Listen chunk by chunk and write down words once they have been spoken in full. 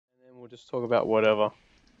just talk about whatever.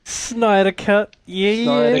 Snyder Cut. Yeah,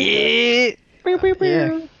 Snyder yeah.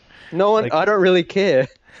 Yeah. No one, Like- I don't really care.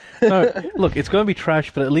 No, look, it's going to be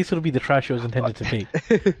trash, but at least it'll be the trash it was intended to be.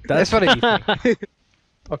 That's what I think.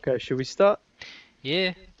 Okay, should we start?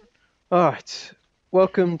 Yeah. Alright,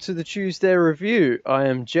 welcome to the Tuesday review. I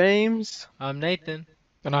am James, I'm Nathan.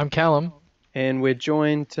 And I'm Callum. and we're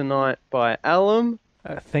joined tonight by Alum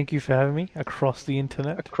Thank you for having me across the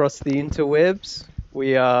internet. across the interwebs.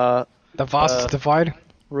 We are The vast divide.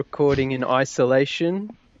 recording in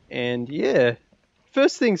isolation, and yeah,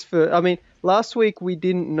 first things first. I mean, last week we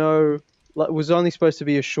didn't know, like, it was only supposed to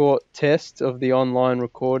be a short test of the online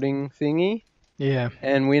recording thingy, Yeah.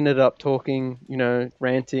 and we ended up talking,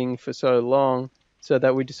 ranting for so long, so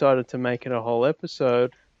that we decided to make it a whole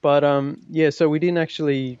episode. But yeah, so we didn't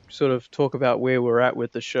actually sort of talk about where we're at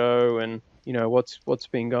with the show and what's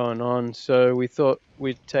been going on. So we thought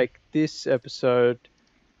we'd take this episode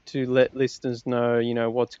to let listeners know,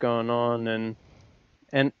 what's going on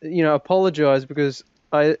and apologize because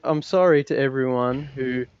I'm sorry to everyone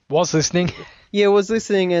who Was listening. was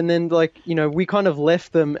listening, and then we kind of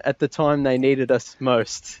left them at the time they needed us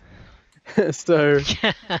most. So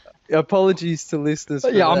apologies to listeners for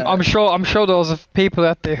Yeah, that. I'm sure there was people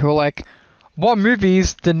out there who were like, what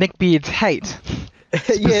movies do neckbeards hate? Yeah, it's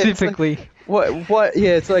like, Specifically. what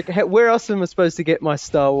yeah, it's like, where else am I supposed to get my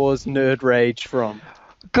Star Wars nerd rage from?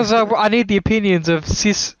 Because I need the opinions of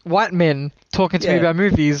cis white men talking to me Yeah. about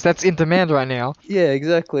movies. That's in demand right now. Yeah,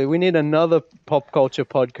 exactly. We need another pop culture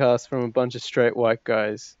podcast from a bunch of straight white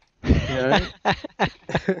guys. You know?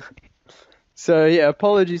 So yeah,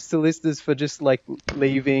 apologies to listeners for just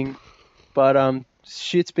leaving, but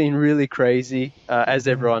shit's been really crazy, as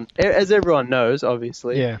everyone knows,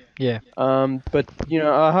 obviously. Yeah. But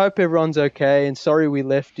I hope everyone's okay, and sorry we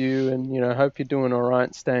left you, and hope you're doing all right,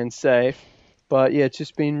 and staying safe. But yeah, it's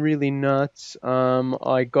just been really nuts.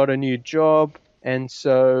 I got a new job, and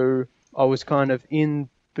so I was kind of in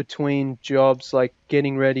between jobs, like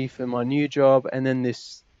getting ready for my new job, and then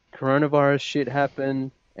this coronavirus shit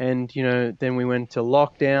happened, and then we went to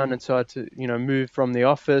lockdown, and so I had to move from the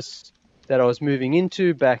office that I was moving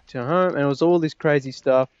into back to home, and it was all this crazy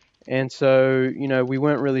stuff. And so we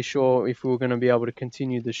weren't really sure if we were going to be able to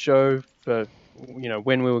continue the show for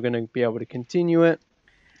when we were going to be able to continue it.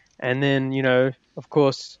 And then, of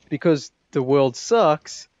course, because the world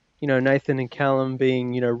sucks, Nathan and Callum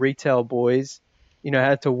being, retail boys,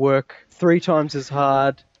 had to work 3 times as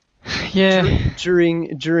hard Yeah.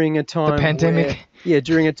 during a time The pandemic.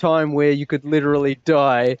 during a time where you could literally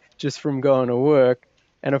die just from going to work.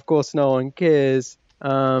 And of course, no one cares.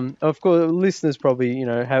 Of course, listeners probably,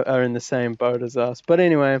 are in the same boat as us. But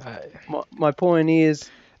anyway, my point is,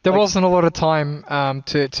 There wasn't a lot of time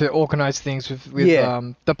to organize things with Yeah.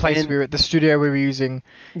 the place And- we were at, the studio we were using.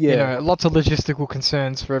 yeah. Lots of logistical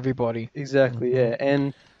concerns for everybody. Exactly, yeah.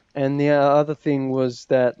 And the other thing was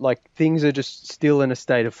that things are just still in a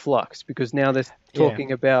state of flux, because now they're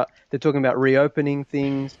talking about reopening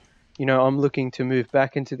things. I'm looking to move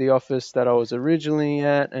back into the office that I was originally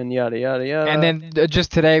at, and yada yada yada. And then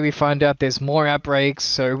just today we find out there's more outbreaks,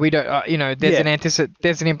 so we don't, there's Yeah.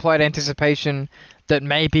 there's an implied anticipation that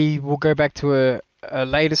maybe we'll go back to a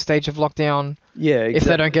later stage of lockdown yeah, if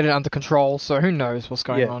they don't get it under control. So who knows what's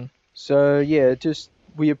going Yeah. on? So yeah, just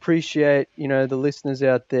we appreciate the listeners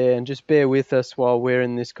out there, and just bear with us while we're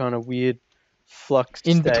in this kind of weird flux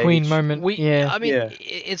In between stage. moment. I mean, Yeah.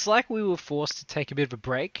 it's like we were forced to take a bit of a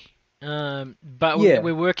break. But Yeah.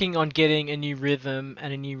 we're working on getting a new rhythm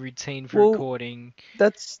and a new routine for Well, recording.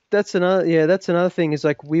 That's another thing, is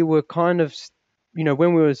we were kind of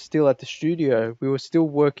when we were still at the studio, we were still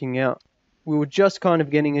working out, we were just kind of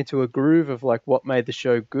getting into a groove of what made the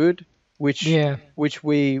show good, which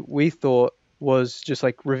we thought was just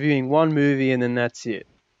reviewing one movie and then that's it,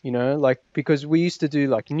 because we used to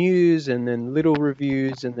do news and then little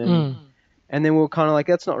reviews, and then we were kind of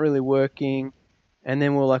that's not really working. And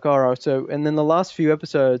then we're all right, so, and then the last few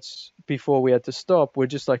episodes before we had to stop were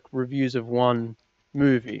just reviews of one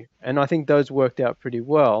movie. And I think those worked out pretty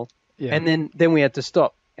well. Yeah. And then we had to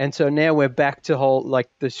stop. And so now we're back to whole,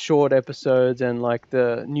 the short episodes and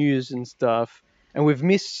the news and stuff. And we've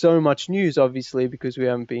missed so much news, obviously, because we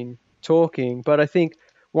haven't been talking. But I think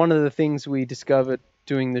one of the things we discovered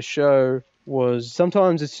doing the show was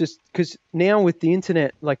sometimes it's just because now with the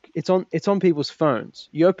internet, it's on people's phones.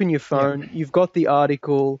 You open your phone, you've got the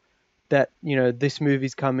article that this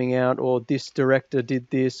movie's coming out, or this director did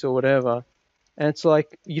this, or whatever, and it's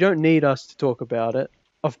you don't need us to talk about it.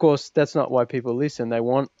 Of course, that's not why people listen. They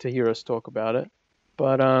want to hear us talk about it.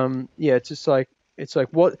 But yeah, it's just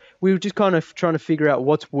what we were just kind of trying to figure out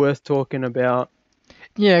what's worth talking about.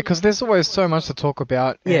 Yeah, because there's always so much to talk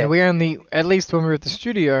about. Yeah. And we only, at least when we were at the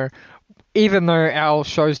studio, even though our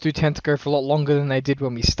shows do tend to go for a lot longer than they did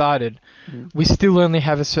when we started, we still only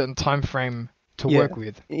have a certain time frame to work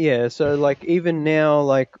with. Yeah, so like even now,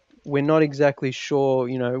 like we're not exactly sure.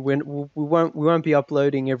 You know, we won't be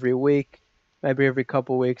uploading every week, maybe every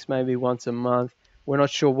couple of weeks, maybe once a month. We're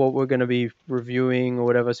not sure what we're going to be reviewing or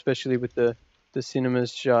whatever, especially with the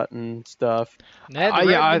cinemas shut and stuff. No,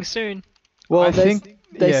 they're opening soon. Well, I think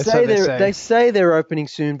they say they're opening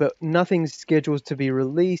soon, but nothing's scheduled to be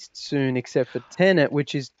released soon except for Tenet,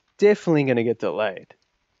 which is definitely going to get delayed.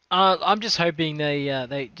 I'm just hoping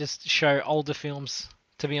they just show older films.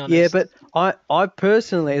 To be honest. Yeah, but I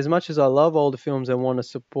personally, as much as I love older films and want to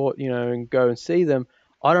support, you know, and go and see them,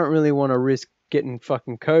 I don't really want to risk getting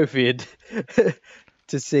fucking COVID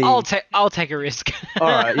to see. I'll take a risk. All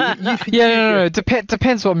right. No.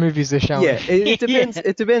 Depends what movies they're showing. Yeah, it depends.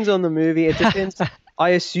 It depends on the movie. It depends. I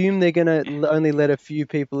assume they're gonna only let a few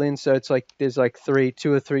people in, so it's like there's like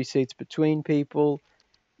 2 or 3 seats between people.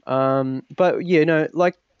 But yeah, no,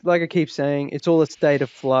 like I keep saying, it's all a state of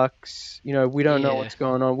flux. You know, we don't know what's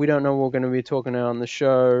going on. We don't know what we're going to be talking about on the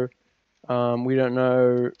show. We don't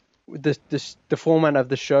know. The format of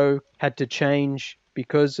the show had to change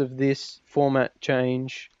because of this format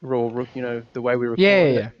change, or, you know, the way we record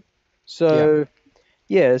it. So,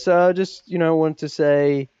 so I just, you know, want to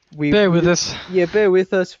say bear with us. Yeah, bear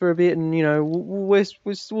with us for a bit, and you know, we're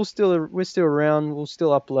still around. We'll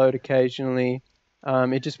still upload occasionally.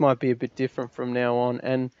 It just might be a bit different from now on,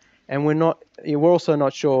 and we're also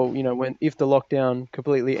not sure, you know, if the lockdown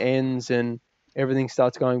completely ends and everything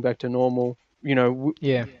starts going back to normal, you know,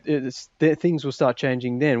 things will start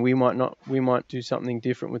changing then. We might do something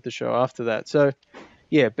different with the show after that. So,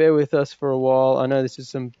 yeah, bear with us for a while. I know this is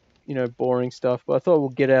some, you know, boring stuff, but I thought we'll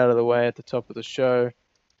get out of the way at the top of the show.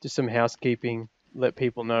 Just some housekeeping, let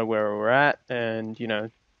people know where we're at, and, you know,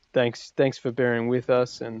 thanks for bearing with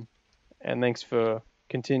us, and thanks for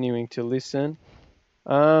continuing to listen.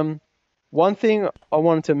 One thing I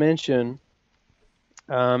wanted to mention,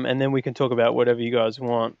 and then we can talk about whatever you guys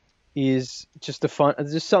want, is just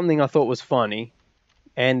something I thought was funny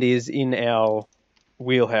and is in our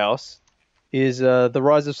wheelhouse, is the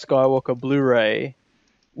Rise of Skywalker Blu-ray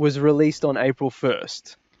was released on April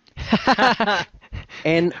 1st.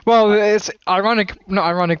 And well, it's not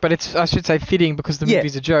ironic, but I should say fitting, because the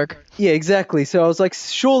movie's a joke. Yeah, exactly. So I was like,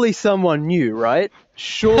 surely someone knew, right?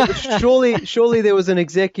 Surely there was an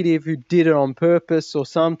executive who did it on purpose or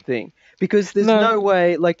something, because there's no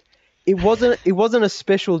way, like, it wasn't a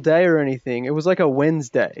special day or anything. It was like a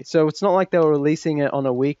Wednesday, so it's not like they were releasing it on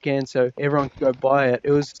a weekend so everyone could go buy it.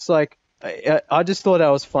 It was just like, I just thought that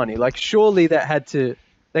was funny. Like, surely that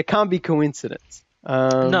can't be coincidence.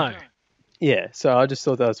 No. Yeah, so I just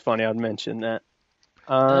thought that was funny. I'd mention that.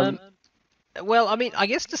 Well, I mean, I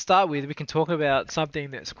guess to start with, we can talk about something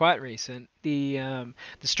that's quite recent. We'll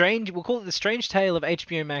call it the strange tale of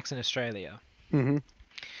HBO Max in Australia. Mm-hmm.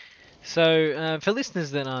 So, for listeners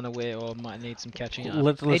that aren't aware or might need some catching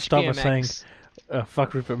up, let's start by saying,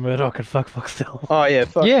 fuck Rupert Murdoch and fuck Foxtel. Oh yeah,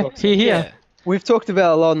 fuck Foxtel. Yeah. We've talked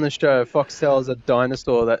about a lot on the show. Foxtel is a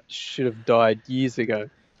dinosaur that should have died years ago.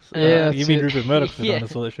 You mean Rupert Murdoch's the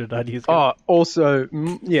dinosaur that should have died years ago? Oh, also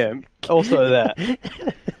that.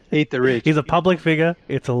 Eat the rich. He's a public figure.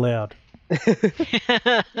 It's allowed.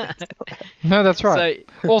 No, that's right.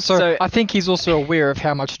 So, I think he's also aware of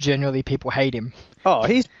how much generally people hate him. Oh,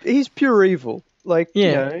 he's pure evil. Like,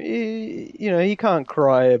 you know, he can't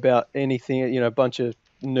cry about anything. You know, a bunch of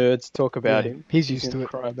nerds talk about him. He's used to it.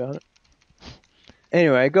 Cry about it.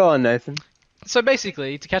 Anyway, go on, Nathan. So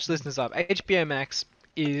basically, to catch listeners up, HBO Max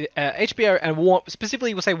is HBO, and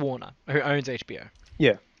specifically we'll say Warner, who owns HBO.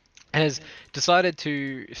 Yeah. Has decided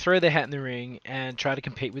to throw their hat in the ring and try to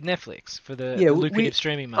compete with Netflix for the lucrative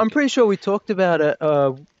streaming market. I'm pretty sure we talked about it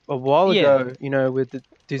a while ago, you know, with the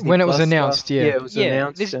Disney when it Plus was announced. stuff. Yeah, it was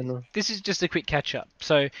announced. This is just a quick catch-up.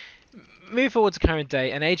 So, move forward to current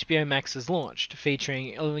day, and HBO Max has launched,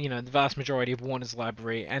 featuring, you know, the vast majority of Warner's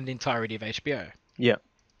library and the entirety of HBO. Yeah.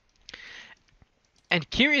 And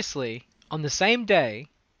curiously, on the same day,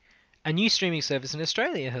 a new streaming service in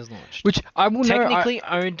Australia has launched, which I will technically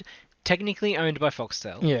owned by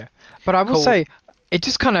Foxtel. Yeah, but I will say it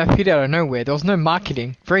just kind of hit out of nowhere. There was no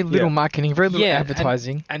marketing, very little marketing, very little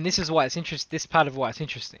advertising. And this is why it's interesting. This part of why it's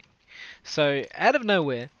interesting. So out of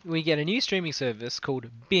nowhere, we get a new streaming service called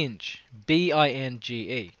Binge, Binge.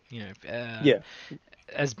 You know,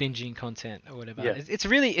 as binging content or whatever. Yeah. It's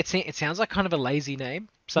really it sounds like kind of a lazy name.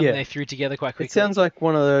 Something they threw together quite quickly. It sounds like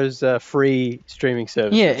one of those free streaming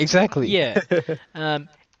services. Yeah, exactly. Yeah.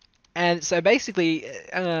 And so basically,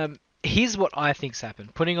 here's what I think's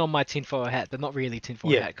happened. Putting on my tinfoil hat, but not really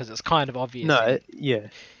tinfoil hat because it's kind of obvious. No, yeah.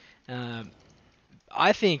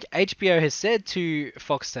 I think HBO has said to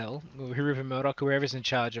Foxtel, or Rupert Murdoch, whoever's in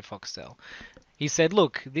charge of Foxtel, he said,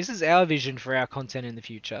 look, this is our vision for our content in the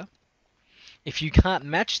future. If you can't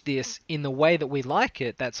match this in the way that we like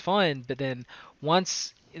it, that's fine. But then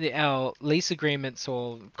once our lease agreements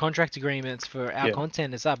or contract agreements for our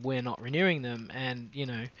content is up, we're not renewing them. And, you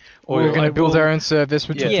know... Or we're going to build our own service,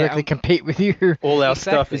 which will directly compete with you. All our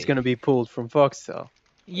stuff is going to be pulled from Foxtel.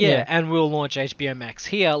 Yeah, and we'll launch HBO Max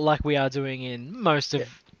here like we are doing in most of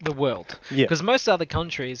the world. Because most other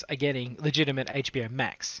countries are getting legitimate HBO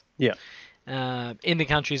Max. Yeah. In the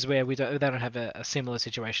countries where they don't have a similar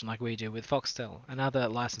situation like we do with Foxtel and other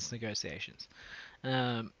license negotiations.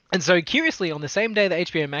 And so, curiously, on the same day that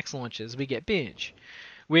HBO Max launches, we get Binge,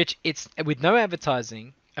 which it's with no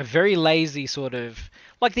advertising, a very lazy sort of...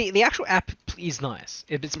 Like, the actual app is nice.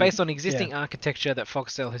 It's based on existing architecture that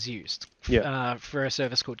Foxtel has used for a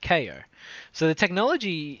service called KO. So the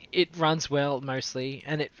technology, it runs well mostly,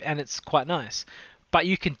 and it's quite nice. But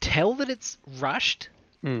you can tell that it's rushed.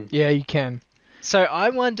 Yeah, you can. So I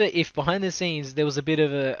wonder if behind the scenes there was a bit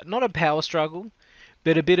of not a power struggle,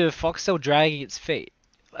 but a bit of Foxtel dragging its feet.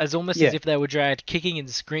 As if they were dragged kicking and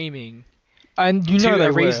screaming and to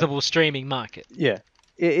a reasonable streaming market. Yeah.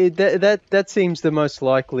 That seems the most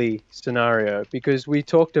likely scenario because we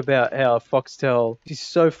talked about how Foxtel is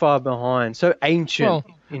so far behind, so ancient.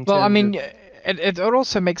 It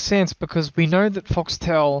also makes sense because we know that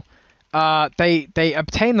Foxtel, they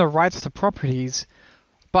obtain the rights to properties,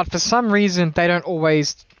 but for some reason they don't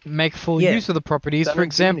always make full use of the properties. For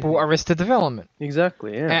example, Arrested Development.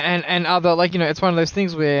 Exactly. Yeah. And other it's one of those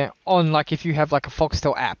things where if you have like a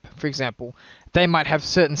Foxtel app, for example. They might have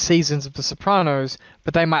certain seasons of The Sopranos,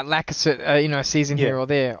 but they might lack a season here or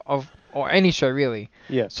there or any show really.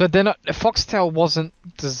 Yeah. So Foxtel wasn't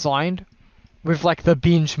designed with like the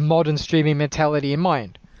binge modern streaming mentality in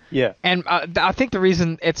mind. Yeah. And I think the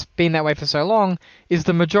reason it's been that way for so long is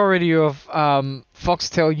the majority of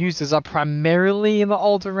Foxtel users are primarily in the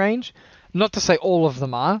older range. Not to say all of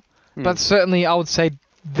them are, but certainly I would say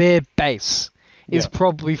their base is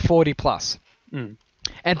probably 40 plus.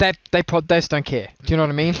 And they just don't care. Do you know what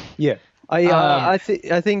I mean? Yeah. I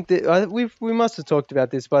think that we must have talked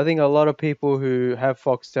about this, but I think a lot of people who have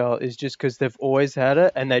Foxtel is just because they've always had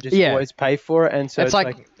it and they just always pay for it, and so it's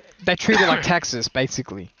like they treat it like taxes,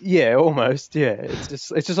 basically. Yeah, almost. Yeah, it's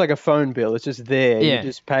just like a phone bill. It's just there. Yeah. You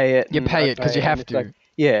just pay it. You pay it because you have to. Like,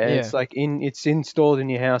 it's like it's installed in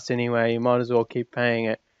your house anyway. You might as well keep paying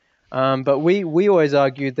it. But we always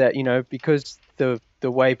argued that because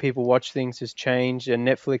the way people watch things has changed, and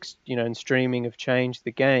Netflix, and streaming have changed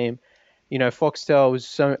the game. Foxtel was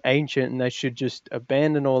so ancient, and they should just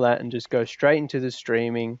abandon all that and just go straight into the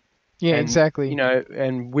streaming. Yeah, and, exactly.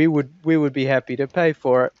 And we would be happy to pay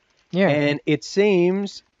for it. Yeah. And it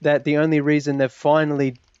seems that the only reason they've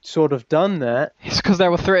finally sort of done that is because they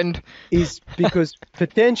were threatened. Is because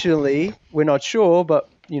potentially, we're not sure, but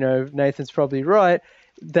Nathan's probably right,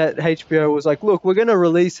 that HBO was like, look, we're going to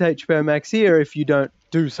release HBO Max here if you don't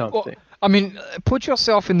do something. Well, I mean, put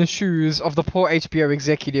yourself in the shoes of the poor HBO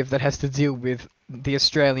executive that has to deal with the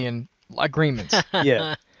Australian agreements.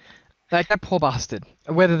 Yeah. Like that poor bastard,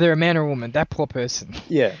 whether they're a man or a woman, that poor person.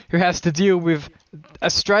 Yeah. Who has to deal with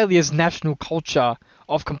Australia's national culture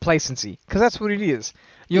of complacency. Because that's what it is.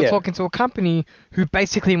 You're talking to a company who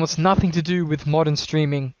basically wants nothing to do with modern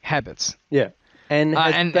streaming habits. Yeah.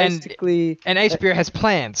 And basically... And HBO has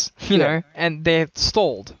plans, you know, and they're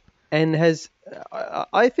stalled. And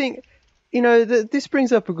I think, this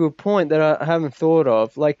brings up a good point that I haven't thought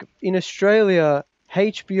of. Like, in Australia,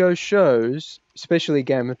 HBO shows, especially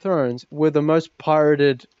Game of Thrones, were the most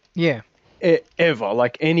pirated ever,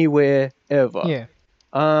 like anywhere ever.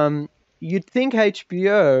 Yeah. You'd think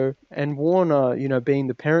HBO and Warner, being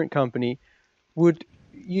the parent company,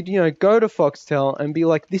 you'd go to Foxtel and be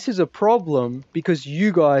like, this is a problem because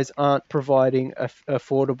you guys aren't providing a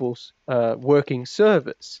affordable working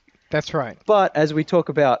service. That's right. But as we talk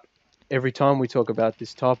about every time we talk about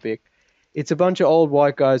this topic, it's a bunch of old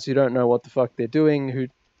white guys who don't know what the fuck they're doing, who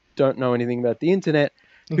don't know anything about the internet,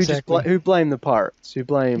 who blame the pirates, who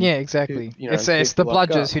blame... Yeah, exactly. It's the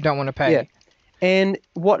bludgers who don't want to pay. Yeah. And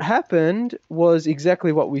what happened was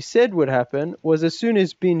exactly what we said would happen, was as soon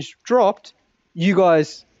as Binge dropped, you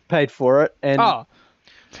guys paid for it. And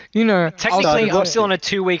technically, I'm still on a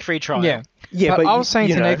 2-week free trial. Yeah. But I was saying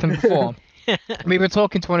to Nathan before, we were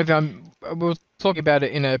talking to one of we were talking about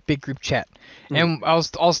it in a big group chat, and I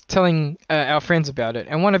was telling our friends about it,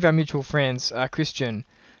 and one of our mutual friends, Christian,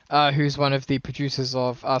 who's one of the producers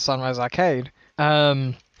of Sunrise Arcade,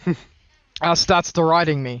 starts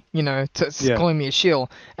deriding me, calling me a shill.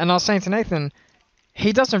 And I was saying to Nathan,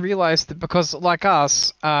 he doesn't realize that because, like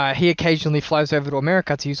us, he occasionally flies over to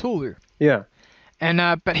America to use Hulu. Yeah.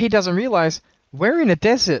 And but he doesn't realize we're in a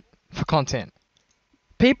desert for content.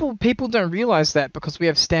 People don't realize that because we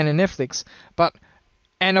have Stan and Netflix,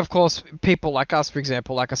 and of course people like us, for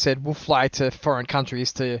example, like I said, will fly to foreign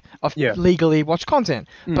countries to legally watch content,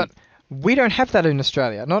 but we don't have that in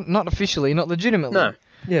Australia, not officially, not legitimately. No.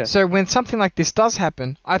 Yeah. So when something like this does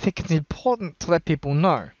happen, I think it's important to let people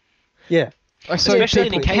know. Yeah. So Especially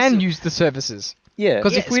people can use the services. Yeah.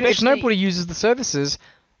 Because if nobody uses the services,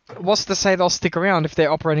 what's to say they'll stick around if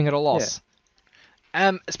they're operating at a loss?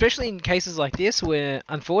 Especially in cases like this where,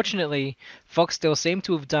 unfortunately, Foxtel seem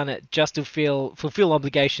to have done it just to fulfill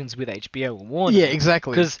obligations with HBO or Warner. Yeah,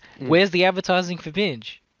 exactly. Because where's the advertising for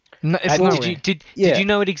Binge? No, it's nowhere. Did you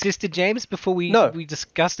know it existed, James, before we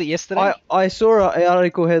discussed it yesterday? I saw an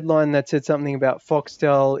article headline that said something about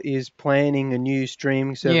Foxtel is planning a new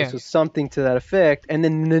streaming service or something to that effect, and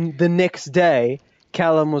then the next day,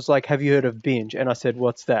 Callum was like, "Have you heard of Binge?" And I said,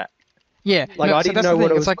 "What's that?" Yeah, I didn't know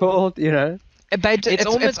what it was called,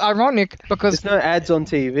 It's ironic because there's no ads on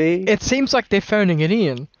TV. It seems like they're phoning it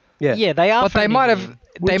in. Yeah, they are. But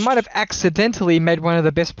they might have accidentally made one of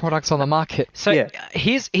the best products on the market. So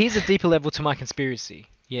here's a deeper level to my conspiracy.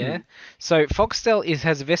 Yeah. So Foxtel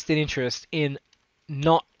has a vested interest in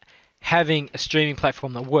not having a streaming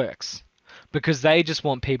platform that works, because they just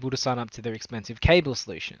want people to sign up to their expensive cable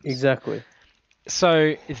solutions. Exactly.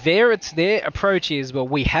 So their approach is, well,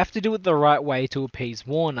 we have to do it the right way to appease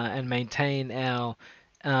Warner and maintain our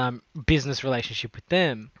business relationship with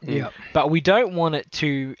them. Yeah. But we don't want it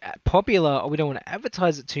too popular, or we don't want to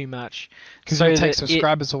advertise it too much. Because it takes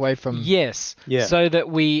subscribers away from... Yes. Yeah. So that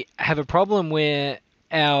we have a problem where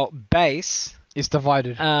our base... is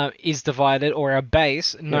divided. Or our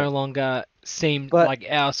base no longer seemed like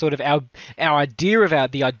our idea of our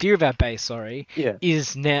base,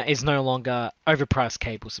 is no longer overpriced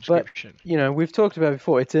cable subscription. But, we've talked about it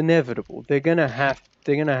before, it's inevitable. They're gonna have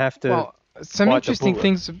to. Well, some interesting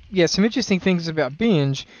things about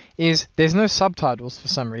Binge is there's no subtitles for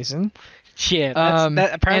some reason. Yeah,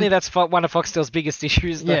 apparently that's one of Foxtel's biggest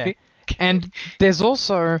issues, though. Yeah. And there's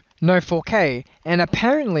also no 4K, and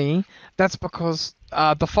apparently that's because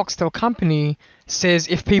the Foxtel company says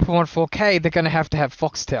if people want 4K, they're going to have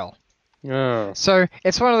Foxtel. Oh. So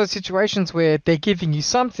it's one of those situations where they're giving you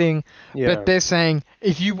something, but they're saying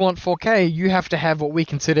if you want 4K, you have to have what we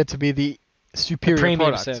consider to be the superior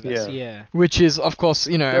premium product. service. Which is, of course,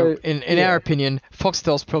 in our opinion,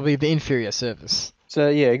 Foxtel's probably the inferior service. So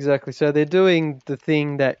exactly. So they're doing the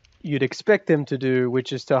thing that you'd expect them to do,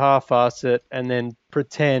 which is to half-ass it and then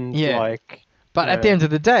pretend like... But at the end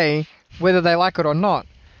of the day, whether they like it or not,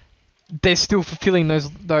 they're still fulfilling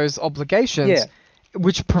those obligations,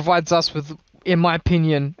 which provides us with, in my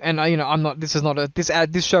opinion, and I'm not. This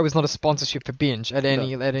show is not a sponsorship for Binge at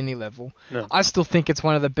any level. No. I still think it's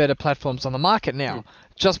one of the better platforms on the market now,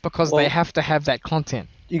 just because they have to have that content.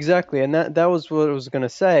 Exactly, and that was what I was going to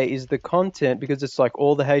say, is the content, because it's like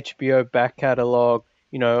all the HBO back catalogue,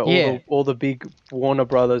 all the big Warner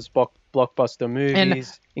Brothers blockbuster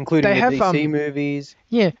movies, including the DC movies.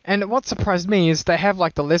 Yeah, and what surprised me is they have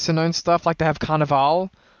like the lesser known stuff, like they have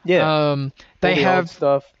Carnival. Yeah. They have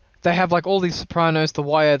stuff. They have like all these Sopranos, The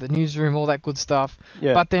Wire, The Newsroom, all that good stuff.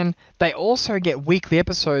 Yeah. But then they also get weekly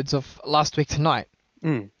episodes of Last Week Tonight.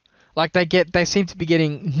 Like they seem to be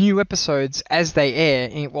getting new episodes as they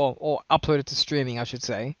air, or uploaded to streaming, I should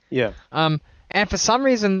say. Yeah. And for some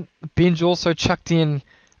reason, Binge also chucked in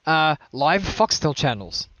live Foxtel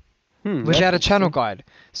channels without a channel guide.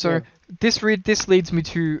 So this leads me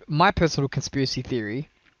to my personal conspiracy theory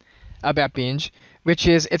about Binge, which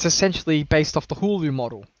is it's essentially based off the Hulu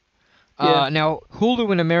model. Now,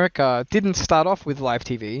 Hulu in America didn't start off with live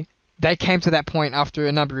TV. They came to that point after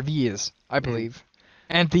a number of years, I believe.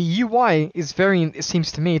 And the UI is it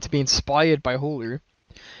seems to me to be inspired by Hulu.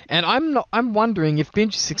 And I'm wondering if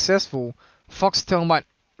Binge is successful, Foxtel might,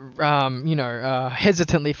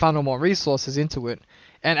 hesitantly funnel more resources into it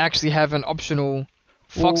and actually have an optional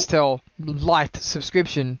Foxtel Lite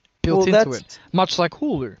subscription built into it, much like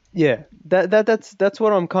Hulu. Yeah, that's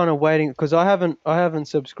what I'm kind of waiting, because I haven't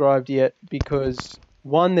subscribed yet, because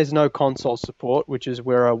one, there's no console support, which is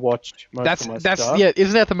where I watched most of my stuff. Yeah,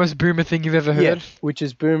 isn't that the most boomer thing you've ever heard? Yeah, which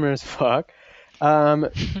is boomer as fuck.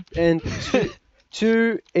 And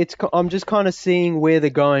two, I'm just kind of seeing where they're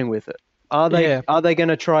going with it. Are they going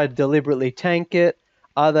to try to deliberately tank it?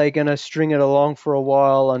 Are they going to string it along for a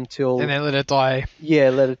while until... And then let it die? Yeah,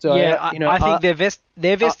 let it die. Yeah, I think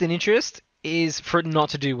their vested interest is for it not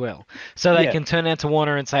to do well. So they can turn out to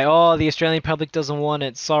Warner and say, oh, the Australian public doesn't want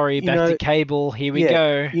it. Sorry, back to cable. Here we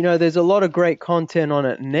go. You know, there's a lot of great content on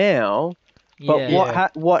it now. But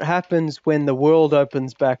what happens when the world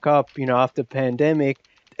opens back up, you know, after pandemic,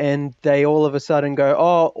 and they all of a sudden go,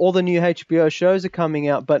 oh, all the new HBO shows are coming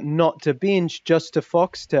out, but not to Binge, just to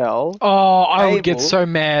Foxtel. Oh, I would get so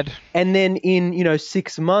mad. And then in, you know,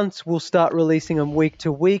 6 months, we'll start releasing them week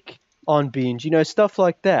to week on Binge, you know, stuff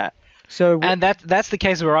like that. And that's the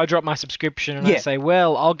case where I drop my subscription and I say,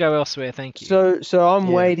 well, I'll go elsewhere, thank you. So I'm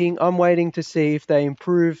waiting to see if they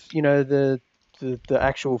improve, you know, the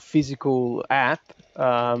actual physical app,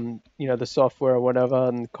 you know, the software or whatever,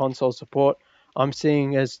 and console support. I'm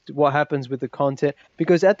seeing as what happens with the content,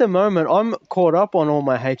 because at the moment I'm caught up on all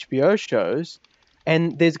my HBO shows,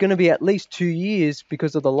 and there's going to be at least 2 years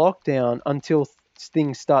because of the lockdown until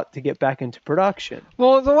things start to get back into production.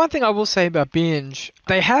 Well, the one thing I will say about Binge,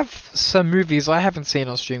 they have some movies I haven't seen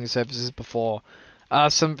on streaming services before.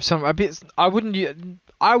 Some a bit. I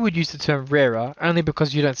would use the term rarer, only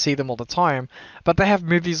because you don't see them all the time. But they have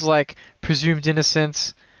movies like Presumed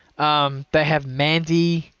Innocence. They have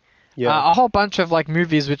Mandy. A whole bunch of like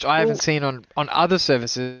movies which I haven't seen on other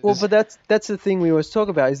services. Well, but that's the thing we always talk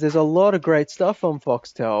about, is there's a lot of great stuff on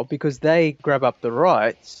Foxtel because they grab up the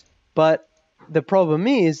rights. But the problem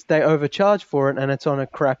is they overcharge for it, and it's on a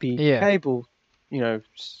crappy cable, you know,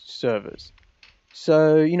 service.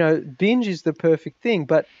 So, you know, Binge is the perfect thing.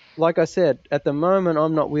 But like I said, at the moment,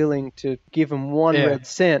 I'm not willing to give them one red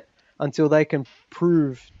cent until they can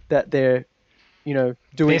prove that they're, you know,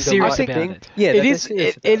 doing the right thing. Yeah,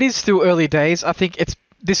 it is still early days. I think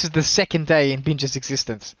this is the second day in Binge's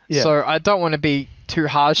existence. Yeah. So I don't want to be too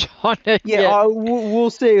harsh on it. Yeah, we'll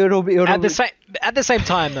see. At the same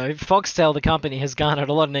time, though, Foxtel, the company, has garnered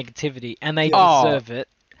a lot of negativity, and they deserve it.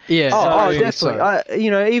 Yeah. Definitely. You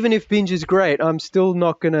know, even if Binge is great, I'm still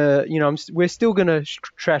not gonna. You know, we're still gonna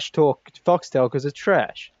trash talk Foxtel because it's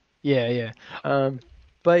trash. Yeah.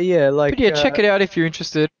 But check it out if you're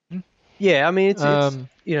interested. Yeah, I mean, it's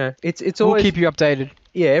you know, it's always. We'll keep you updated.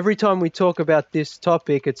 Yeah, every time we talk about this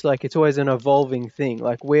topic, it's like it's always an evolving thing.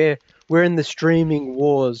 Like we're in the streaming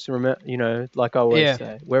wars, you know, like I always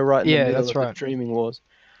say. We're right in the middle of the streaming wars.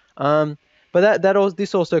 But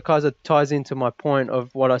this also kind of ties into my point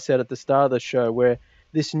of what I said at the start of the show, where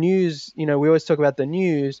this news, you know, we always talk about the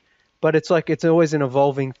news, but it's like it's always an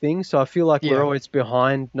evolving thing. So I feel like we're always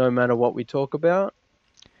behind no matter what we talk about.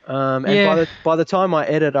 And by the time I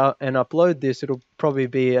edit and upload this, it'll probably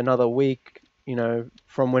be another week, you know,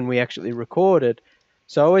 from when we actually recorded.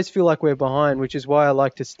 So I always feel like we're behind, which is why I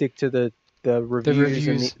like to stick to the reviews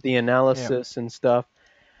and the analysis and stuff.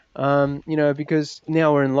 You know, because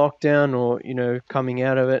now we're in lockdown or, you know, coming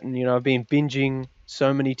out of it, and, you know, I've been binging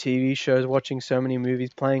so many TV shows, watching so many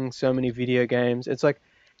movies, playing so many video games. It's like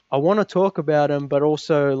I want to talk about them, but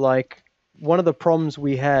also like one of the problems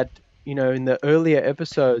we had, you know, in the earlier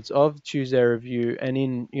episodes of Tuesday Review and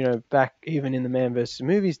in, you know, back even in the Man vs.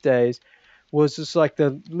 Movies days, was just like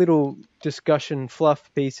the little discussion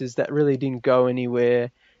fluff pieces that really didn't go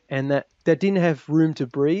anywhere and that didn't have room to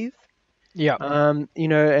breathe. Yeah. You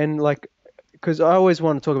know, and like, because I always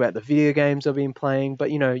want to talk about the video games I've been playing,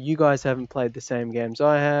 but, you know, you guys haven't played the same games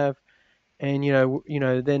I have. And, you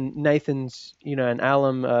know, then Nathan's, you know, and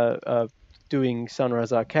Callum are doing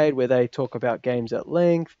Sunrise Arcade, where they talk about games at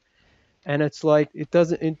length. And it's like,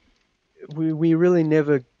 we really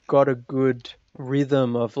never got a good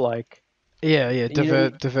rhythm of like...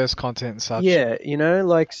 diverse content and such. Yeah, you know,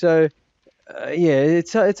 like, so,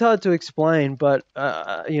 it's hard to explain, but,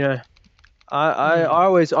 you know, I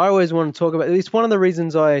always want to talk about it. It's one of the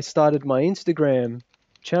reasons I started my Instagram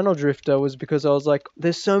channel Drifter, was because I was like,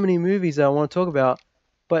 there's so many movies that I want to talk about,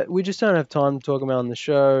 but we just don't have time to talk about on the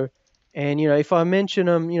show. And, you know, if I mention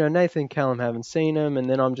them, you know, Nathan and Callum haven't seen them, and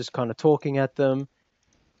then I'm just kind of talking at them.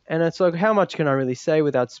 And it's like, how much can I really say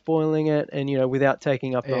without spoiling it and, you know, without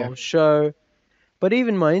taking up the whole show? But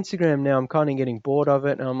even my Instagram now, I'm kind of getting bored of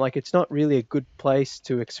it. And I'm like, it's not really a good place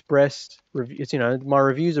to express reviews. You know, my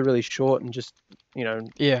reviews are really short and just, you know,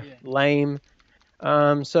 lame.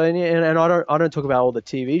 So, and I don't talk about all the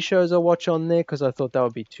TV shows I watch on there because I thought that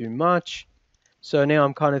would be too much. So now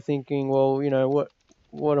I'm kind of thinking, well, you know,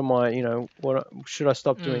 what am I, you know, what should I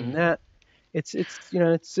stop doing that? It's you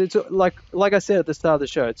know, it's like I said at the start of the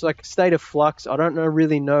show, it's like a state of flux. I don't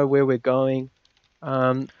really know where we're going.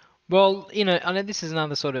 Well, you know, I know this is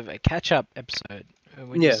another sort of a catch-up episode.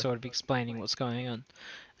 We're just sort of explaining what's going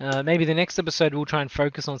on. Maybe the next episode we'll try and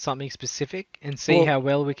focus on something specific and see how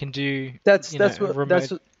well we can do. That's what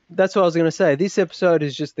I was going to say. This episode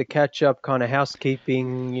is just the catch-up kind of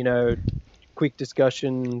housekeeping, you know, quick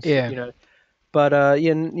discussions. Yeah. You know, But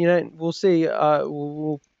we'll see.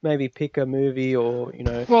 We'll maybe pick a movie or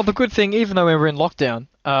Well, the good thing, even though we're in lockdown,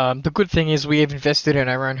 the good thing is we have invested in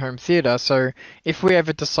our own home theater. So if we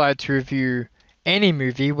ever decide to review any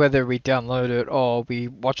movie, whether we download it or we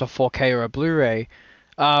watch a 4K or a Blu-ray,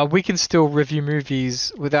 we can still review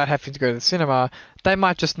movies without having to go to the cinema. They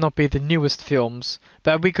might just not be the newest films,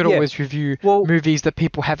 but we could always review movies that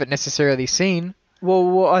people haven't necessarily seen.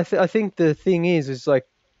 Well, I think the thing is like,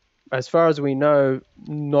 as far as we know,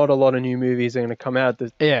 not a lot of new movies are going to come out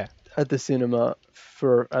at the cinema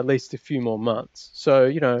for at least a few more months. So,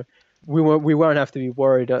 we won't have to be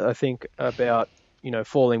worried, I think, about,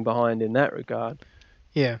 falling behind in that regard.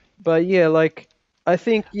 Yeah. But yeah, like, I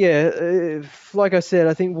think, like I said,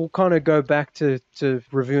 I think we'll kind of go back to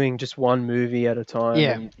reviewing just one movie at a time.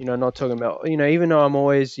 Yeah. And, not talking about, even though I'm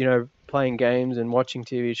always, playing games and watching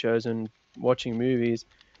TV shows and watching movies,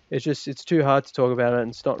 it's too hard to talk about it, and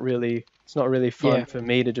it's not really fun for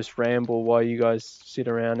me to just ramble while you guys sit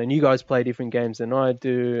around, and you guys play different games than I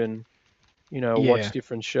do, and watch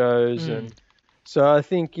different shows, and so I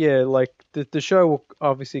think like the show will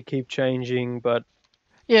obviously keep changing, but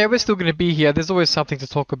we're still going to be here. There's always something to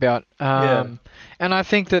talk about, and I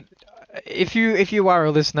think that if you are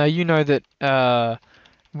a listener, you know that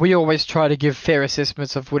we always try to give fair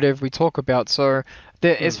assessments of whatever we talk about. So,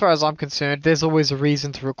 as far as I'm concerned, there's always a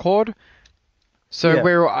reason to record. So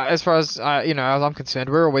we're, as far as as I'm concerned,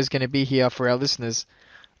 we're always going to be here for our listeners,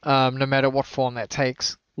 no matter what form that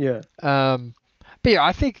takes. Yeah. But yeah,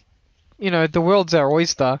 I think, the world's our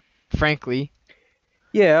oyster, frankly.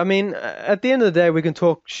 Yeah, I mean, at the end of the day, we can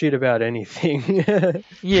talk shit about anything.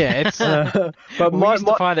 Yeah, it's. But we used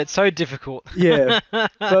to find it so difficult. Yeah,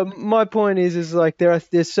 but my point is like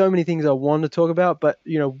there's so many things I want to talk about, but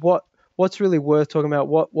what's really worth talking about,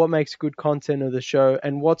 what makes good content of the show,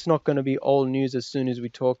 and what's not going to be old news as soon as we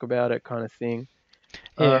talk about it, kind of thing.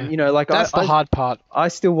 Yeah. Like that's the hard part. I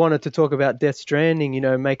still wanted to talk about Death Stranding,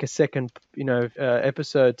 make a second,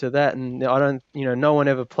 episode to that, and I don't, no one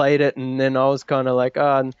ever played it, and then I was kind of like,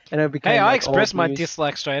 and it became. Hey, I like, expressed my news.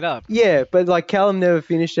 dislike straight up. Yeah, but like Callum never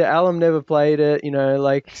finished it, Alan never played it,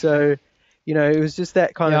 so, it was just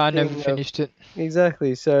that kind of thing. Yeah, I never finished it.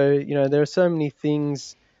 Exactly. So, there are so many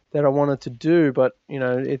things that I wanted to do, but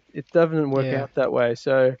it doesn't work out that way.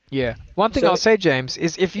 So yeah, one thing I'll say, James,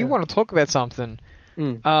 is if you want to talk about something.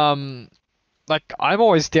 Like I'm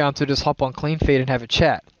always down to just hop on Clean Feed and have a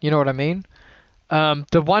chat. You know what I mean?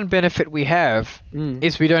 The one benefit we have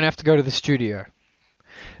is we don't have to go to the studio.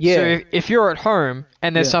 Yeah. So if you're at home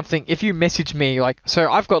and there's something, if you message me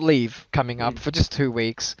so I've got leave coming up for just 2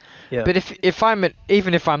 weeks. Yeah. But if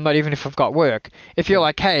even if I've got work, if you're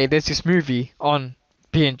like, hey, there's this movie on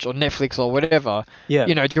Binge or Netflix or whatever, do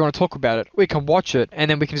you want to talk about it? We can watch it,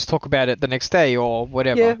 and then we can just talk about it the next day or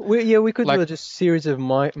whatever. We could do just a series of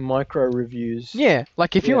micro reviews. Yeah,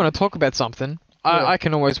 like if you want to talk about something, I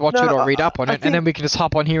can always watch it or read up on it, and then we can just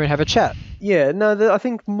hop on here and have a chat. Yeah, no, I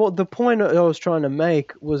think the point I was trying to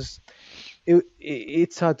make was,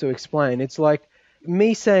 it's hard to explain. It's like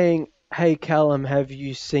me saying, hey, Callum, have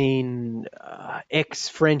you seen X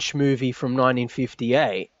French movie from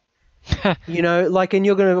 1958? And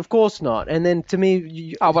you're gonna, of course not. And then to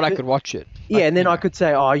me, but I could watch it. And then I could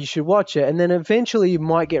say, you should watch it. And then eventually you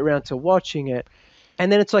might get around to watching it.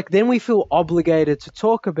 And then it's like, then we feel obligated to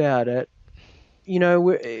talk about it.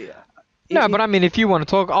 But I mean, if you want to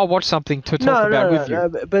talk, I'll watch something to talk about with you. No,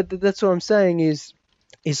 but that's what I'm saying is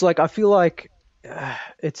like, I feel like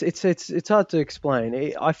it's hard to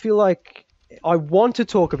explain. I feel like I want to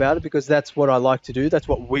talk about it because that's what I like to do. That's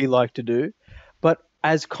what we like to do. But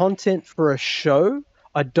as content for a show,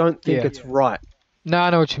 I don't think it's right. No, I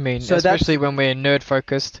know what you mean. So especially when we're nerd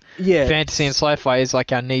focused. Yeah. Fantasy and sci-fi is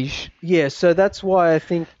like our niche. Yeah, so that's why I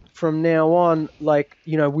think from now on,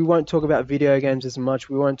 we won't talk about video games as much.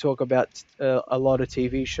 We won't talk about a lot of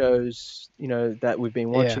TV shows, that we've been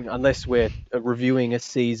watching, unless we're reviewing a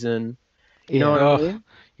season. You know what I mean?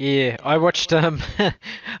 Yeah, I watched I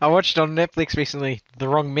watched on Netflix recently The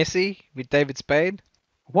Wrong Missy with David Spade.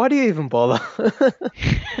 Why do you even bother?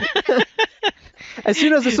 As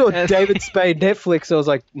soon as I saw David Spade Netflix, I was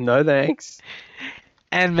like, no thanks.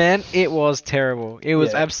 And man, it was terrible. It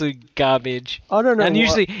was absolute garbage. I don't know. And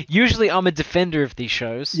usually I'm a defender of these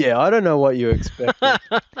shows. Yeah, I don't know what you expected.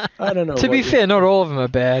 I don't know. To be fair, not all of them are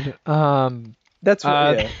bad. That's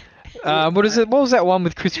what. What is it? What was that one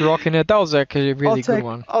with Chris Rock in it? That was actually a really good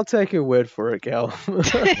one. I'll take your word for it, Cal.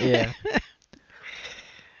 Yeah.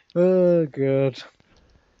 Oh god.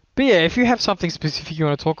 But yeah, if you have something specific you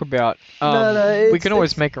want to talk about, we can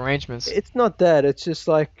always make arrangements. It's not that. It's just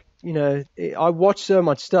like, I watch so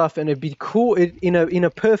much stuff, and it'd be cool in a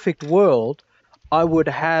perfect world. I would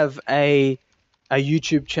have a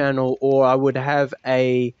YouTube channel, or I would have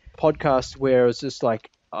a podcast where it's just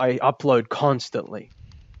like I upload constantly.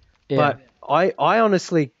 Yeah. But I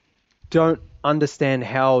honestly don't understand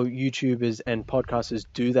how YouTubers and podcasters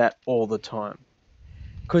do that all the time.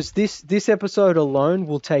 Because this episode alone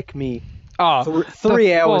will take me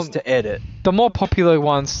 3 hours to edit. The more popular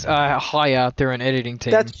ones hire their own editing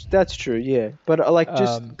team. That's true, yeah. But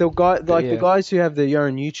the guys who have their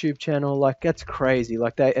own YouTube channel, like that's crazy.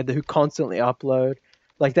 Like who constantly upload,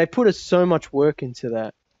 like they put so much work into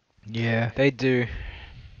that. Yeah, they do.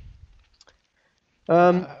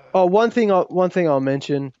 One thing I'll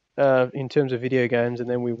mention in terms of video games, and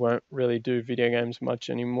then we won't really do video games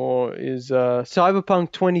much anymore, is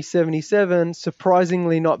Cyberpunk 2077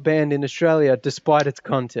 surprisingly not banned in Australia despite its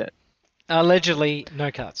content. Allegedly,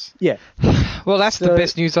 no cuts. Yeah. Well, that's the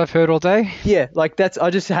best news I've heard all day. Yeah, like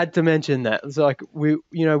I just had to mention that. It's like we've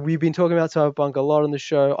been talking about Cyberpunk a lot on the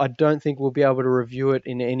show. I don't think we'll be able to review it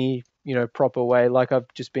in any proper way. Like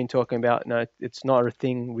I've just been talking about, no, it's not a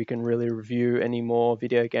thing we can really review anymore.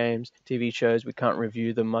 Video games, TV shows, we can't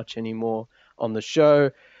review them much anymore on the show.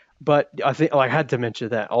 But I think I had to mention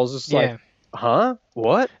that. I was just like, huh?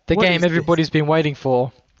 What? The game everybody's been waiting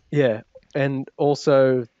for. Yeah, and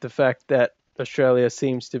also the fact that Australia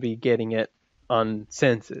seems to be getting it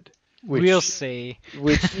uncensored. We'll see.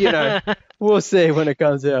 Which, we'll see when it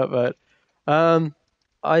comes out. But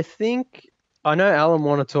I think... I know Alan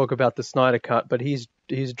want to talk about the Snyder Cut, but he's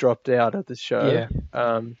dropped out of the show.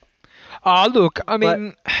 Yeah. Look, I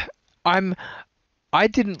mean, I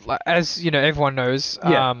didn't, as everyone knows.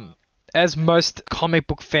 As most comic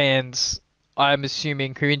book fans, I'm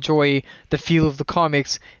assuming, who enjoy the feel of the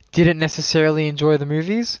comics, didn't necessarily enjoy the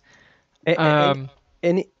movies.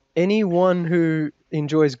 Anyone who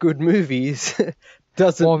enjoys good movies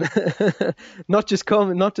doesn't. Not just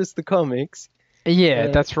the comics. Yeah,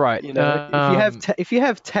 that's right. If you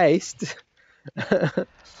have taste. So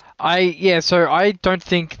I don't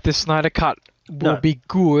think the Snyder Cut will be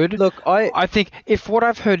good. Look, I think if what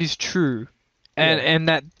I've heard is true, and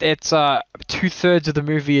that it's 2/3 of the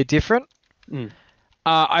movie are different,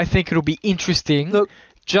 I think it'll be interesting.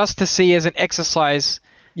 Just to see as an exercise,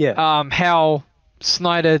 how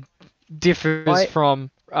Snyder differs from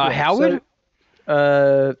Howard.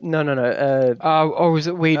 No. Or was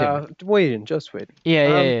it Whedon? Whedon, just Whedon.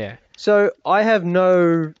 Yeah. So I have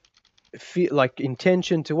no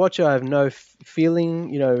intention to watch it. I have no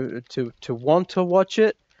feeling, to want to watch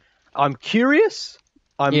it. I'm curious.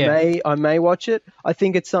 I may watch it. I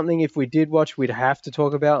think it's something if we did watch, we'd have to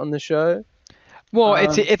talk about on the show. Well,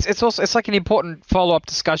 it's also like an important follow-up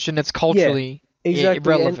discussion. It's culturally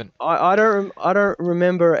relevant. I don't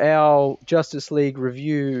remember our Justice League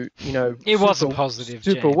review. It wasn't positive,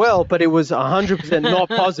 super James. well, but it was 100% not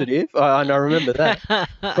positive. I remember that.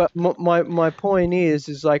 But my point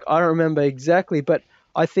is like I don't remember exactly, but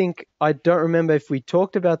I think I don't remember if we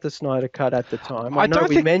talked about the Snyder Cut at the time. I know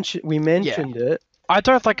we mentioned it. I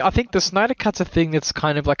think the Snyder Cut's a thing that's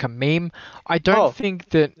kind of like a meme. I don't think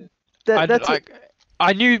that.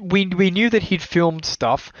 I knew we knew that he'd filmed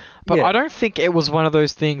stuff, but I don't think it was one of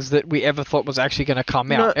those things that we ever thought was actually going to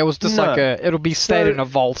come out. It was just it'll be stayed in a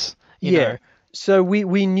vault. You know. So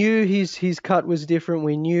we knew his cut was different.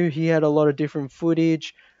 We knew he had a lot of different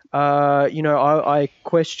footage. I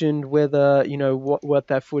questioned whether what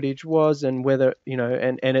that footage was, and whether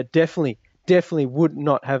and it definitely would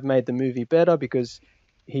not have made the movie better, because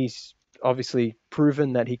he's obviously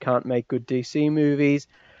proven that he can't make good DC movies.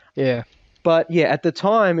 Yeah. But at the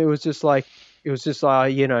time it was just like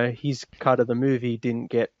his cut of the movie didn't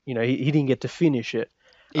get he didn't get to finish it.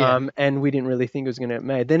 And we didn't really think it was going to get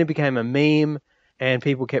made. Then it became a meme and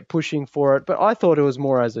people kept pushing for it, but I thought it was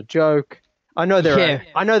more as a joke. I know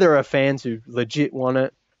there are fans who legit want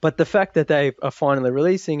it, but the fact that they are finally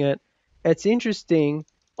releasing it, it's interesting.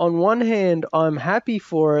 On one hand, I'm happy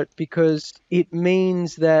for it because it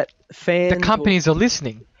means that fans, the companies are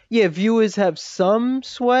listening. Yeah, viewers have some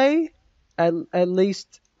sway. At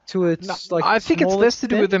least to its I think it's less to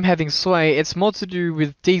do with them having sway. It's more to do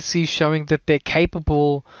with DC showing that they're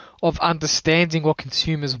capable of understanding what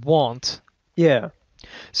consumers want. Yeah.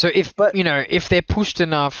 So if they're pushed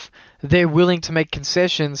enough, they're willing to make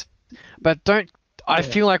concessions. But I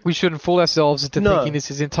feel like we shouldn't fool ourselves into thinking this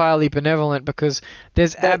is entirely benevolent, because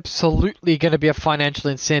there's absolutely going to be a financial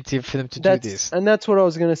incentive for them to do this. And that's what I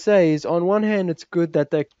was going to say. Is on one hand, it's good that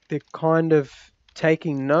they're kind of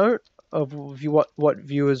taking note of what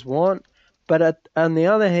viewers want, but on the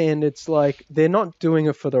other hand, it's like they're not doing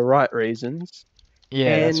it for the right reasons.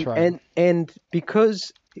 Yeah, that's right. And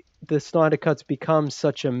because the Snyder Cut's become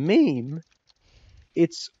such a meme,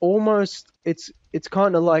 it's almost it's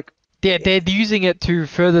kind of like they're using it to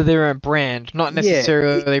further their own brand, not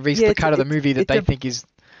necessarily reach the cut of the movie that they think is.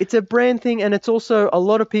 It's a brand thing, and it's also a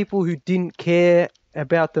lot of people who didn't care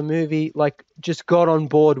about the movie, like just got on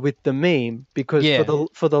board with the meme because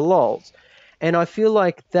for the lols. And I feel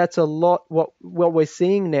like that's a lot what we're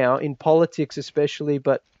seeing now in politics, especially,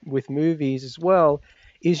 but with movies as well,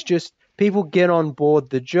 is just people get on board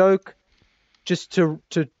the joke just to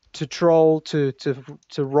troll, to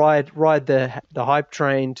ride the hype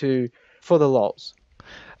train for the lols.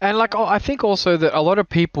 And like, I think also that a lot of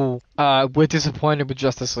people were disappointed with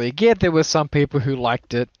Justice League. Yeah, there were some people who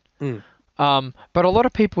liked it, but a lot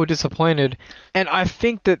of people were disappointed. And I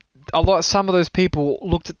think that some of those people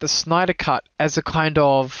looked at the Snyder Cut as a kind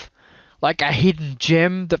of like a hidden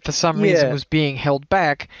gem that for some reason was being held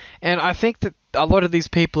back. And I think that a lot of these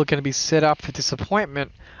people are going to be set up for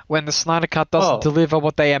disappointment when the Snyder Cut doesn't deliver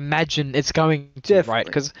what they imagine it's going to, Definitely. right?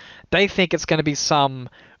 Because they think it's going to be some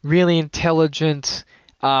really intelligent,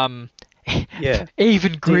 even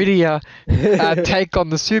grittier take on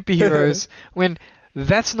the superheroes when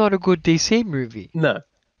that's not a good DC movie. No.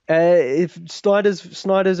 If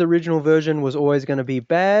Snyder's original version was always going to be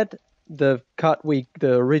bad, the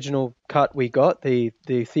original cut we got, the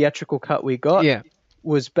theatrical cut we got,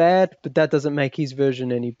 was bad, but that doesn't make his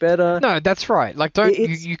version any better. No, that's right. Like,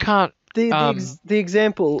 you can't. The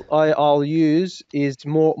example I'll use is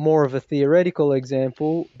more of a theoretical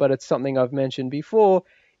example, but it's something I've mentioned before.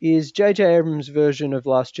 Is J.J. Abrams' version of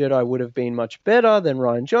Last Jedi would have been much better than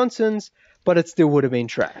Rian Johnson's, but it still would have been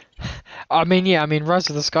trash. I mean, Rise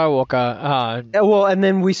of the Skywalker. Well, and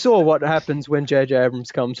then we saw what happens when J.J.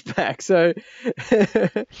 Abrams comes back. So,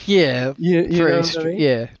 yeah, you know what I mean?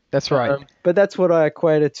 Yeah, that's right. But that's what I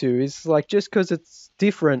equate it to. Is like just because it's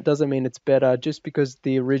different doesn't mean it's better. Just because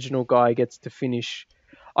the original guy gets to finish,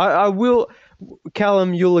 I will,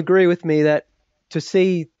 Callum, you'll agree with me that to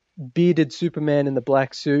see bearded Superman in the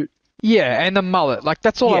black suit. Yeah, and the mullet. Like,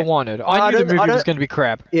 that's all I wanted. I knew the movie was going to be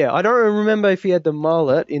crap. Yeah, I don't remember if he had the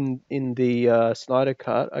mullet in the Snyder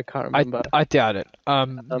Cut. I can't remember. I doubt it.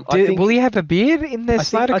 Will he have a beard in the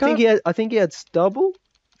Snyder Cut? I think he had stubble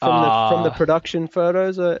from the production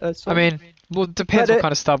photos I saw. I mean, well, it depends what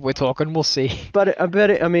kind of stuff we're talking. We'll see. But I bet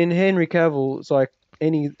it. I mean, Henry Cavill is like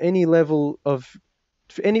any level of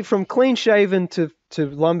from clean shaven to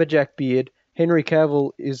lumberjack beard. Henry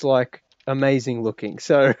Cavill is like amazing looking.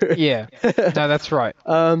 So yeah, no, that's right.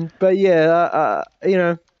 But yeah,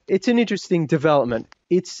 it's an interesting development.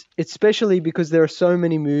 It's especially because there are so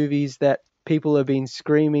many movies that people have been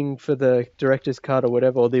screaming for the director's cut or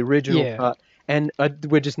whatever, or the original cut, and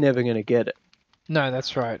we're just never going to get it. No,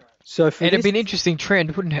 that's right. So it'd be an interesting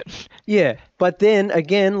trend, wouldn't it? Yeah, but then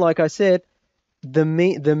again, like I said, the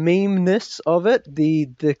meme-ness of it,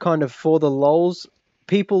 the kind of for the lols,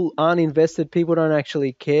 people aren't invested. People don't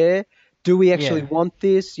actually care. Do we actually want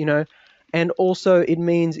this? And also it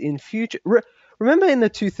means in future. Remember in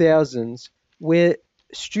the 2000s where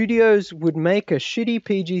studios would make a shitty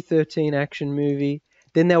PG-13 action movie,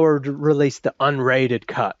 then they would release the unrated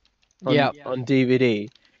cut on DVD,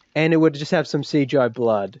 and it would just have some CGI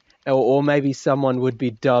blood, or maybe someone would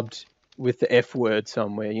be dubbed with the F word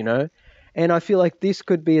somewhere, And I feel like this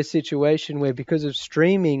could be a situation where, because of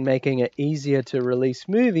streaming making it easier to release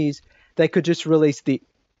movies, they could just release the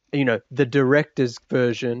director's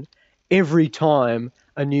version every time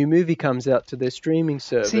a new movie comes out to their streaming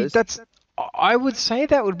service. See, I would say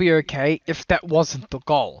that would be okay if that wasn't the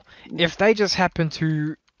goal. If they just happened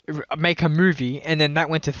to make a movie and then that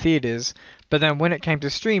went to theaters, but then when it came to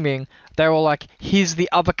streaming, they were like, here's the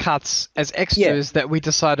other cuts as extras that we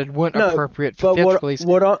decided weren't appropriate for theatrical release.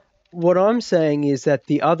 What I'm saying is that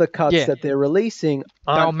the other cuts that they're releasing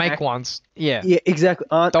they'll make ones. Yeah. Yeah, exactly.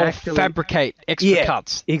 They'll fabricate extra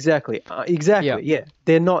cuts. Exactly. Yeah.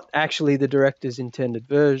 They're not actually the director's intended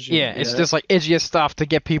version. Yeah, it's just like edgier stuff to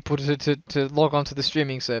get people to log on to the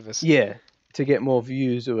streaming service. Yeah, to get more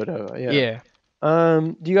views or whatever. Yeah.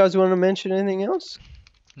 Do you guys want to mention anything else?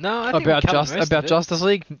 No, I think about Justice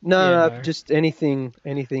League? No, just anything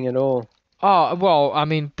at all. Oh, well, I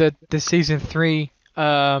mean, the season 3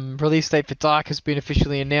 release date for Dark has been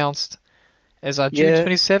officially announced as June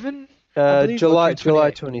 27? July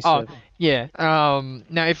 27. Oh, yeah.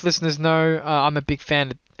 Now, if listeners know, I'm a big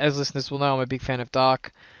fan, as listeners will know, I'm a big fan of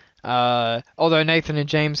Dark. Although Nathan and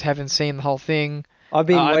James haven't seen the whole thing. I've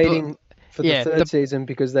been waiting for the third season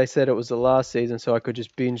because they said it was the last season, so I could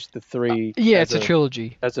just binge the 3. It's a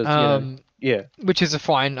trilogy. Yeah. Which is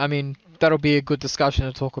fine. I mean, that'll be a good discussion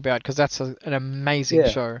to talk about because that's an amazing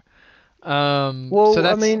show.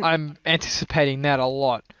 I'm anticipating that a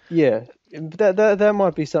lot. Yeah, that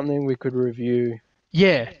might be something we could review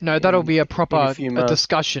Yeah, no, that'll be a in proper a few months.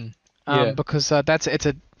 discussion. Yeah. Because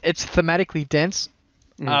it's thematically dense.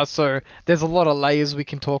 So there's a lot of layers we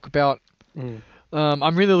can talk about.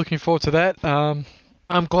 I'm really looking forward to that.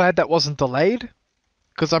 I'm glad that wasn't delayed,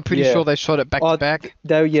 because I'm pretty sure they shot it back to back.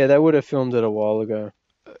 They would have filmed it a while ago.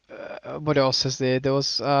 What else is there? There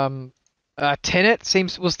was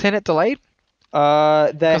Tenet. Was Tenet delayed?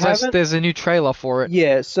 Because there's a new trailer for it.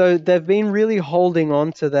 Yeah, so they've been really holding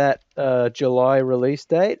on to that July release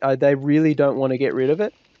date. They really don't want to get rid of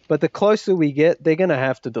it. But the closer we get, they're going to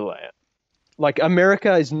have to delay it. Like,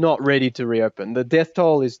 America is not ready to reopen. The death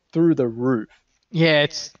toll is through the roof. Yeah,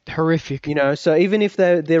 it's horrific. So even if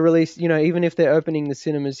they're released, even if they're opening the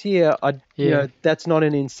cinemas here, that's not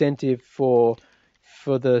an incentive for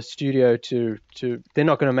the studio to they're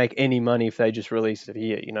not going to make any money if they just release it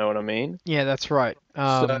here. You know what I mean? Yeah, that's right.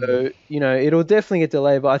 So it'll definitely get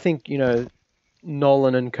delayed, but I think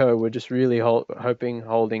Nolan and co were just really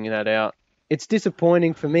holding that out. It's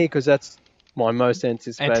disappointing for me because that's my most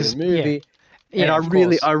anticipated movie, and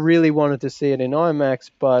I really wanted to see it in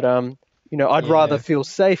IMAX, but I'd rather feel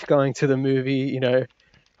safe going to the movie.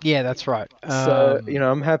 Yeah, that's right. So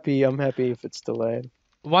I'm happy if it's delayed.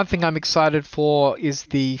 One thing I'm excited for is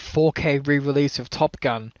the 4K re-release of Top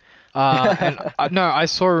Gun. And I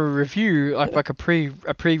saw a review, like a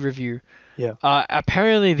pre-review. Yeah.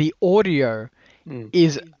 Apparently the audio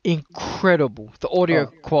is incredible. The audio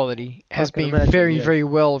quality has been very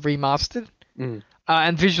well remastered.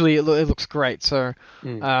 And visually it looks great. So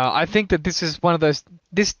I think that this is one of those,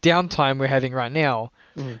 this downtime we're having right now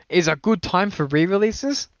is a good time for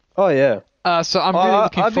re-releases. Oh yeah. So I'm really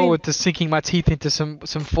looking forward to sinking my teeth into some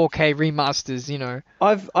 4K remasters.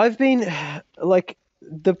 I've been like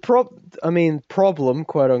problem,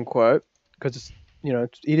 quote unquote, because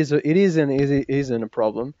it isn't a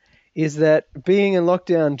problem, is that being in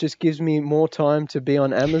lockdown just gives me more time to be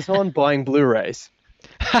on Amazon buying Blu-rays.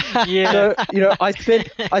 Yeah. So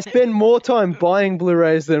I spend more time buying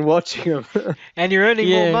Blu-rays than watching them. And you're earning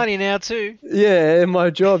more money now too. Yeah, in my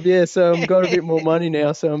job. Yeah, so I've got a bit more money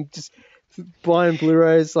now. So I'm just buying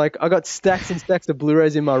Blu-rays. Like, I got stacks and stacks of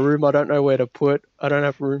Blu-rays in my room. I don't know where to put. I don't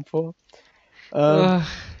have room for.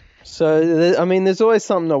 So there's always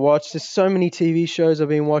something to watch. There's so many TV shows I've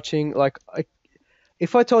been watching. Like,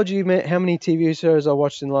 if I told you how many TV shows I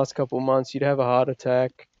watched in the last couple of months, you'd have a heart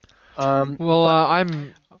attack. Are we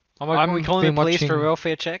calling the police for a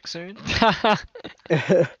welfare check soon?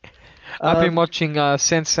 I've been watching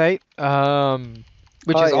Sense8,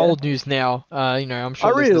 which is old news now. I'm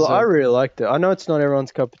sure. I really liked it. I know it's not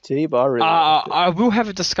everyone's cup of tea, but I really liked it. I will have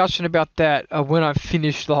a discussion about that when I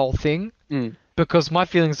finish the whole thing, because my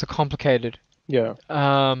feelings are complicated. Yeah.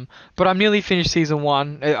 But I'm nearly finished season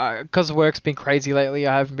 1. Because work's been crazy lately,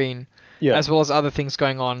 I haven't been. Yeah. As well as other things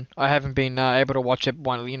going on, I haven't been able to watch it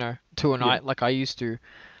 2 a night like I used to.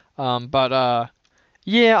 But I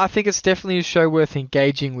think it's definitely a show worth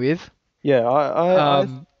engaging with. Yeah, I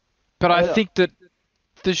think that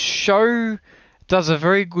the show does a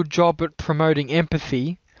very good job at promoting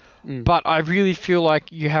empathy, but I really feel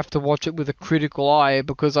like you have to watch it with a critical eye,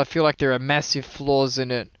 because I feel like there are massive flaws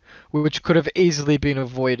in it which could have easily been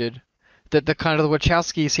avoided, that the kind of the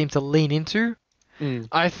Wachowskis seem to lean into.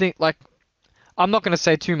 I think, like, I'm not going to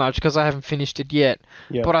say too much because I haven't finished it yet,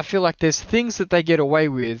 but I feel like there's things that they get away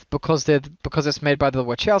with because it's made by the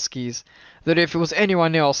Wachowskis, that if it was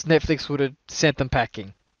anyone else, Netflix would have sent them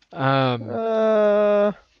packing.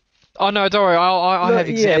 Oh no, don't worry. I'll have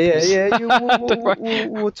examples.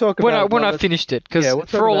 We'll talk about when I finished it, because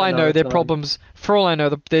for all I know, they're problems. For all I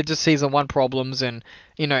know, they're just season 1 problems, and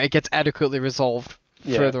it gets adequately resolved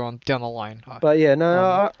further on down the line. But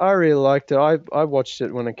I really liked it. I watched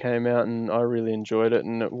it when it came out, and I really enjoyed it.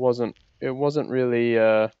 And it wasn't really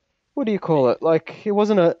what do you call it? Like, it was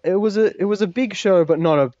a big show, but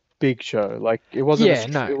not a big show. Like, it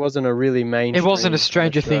wasn't. It wasn't a really mainstream. It wasn't a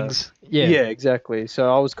Stranger Things. Yeah. Yeah, exactly.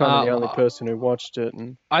 So I was kind of the only person who watched it,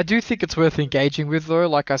 and I do think it's worth engaging with, though.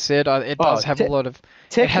 Like I said, it does have a lot of.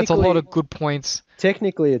 It has a lot of good points.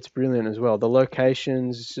 Technically, it's brilliant as well. The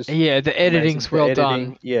locations, it's just the editing's well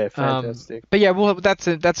done. Yeah, fantastic. But that's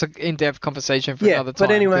an in-depth conversation for another time.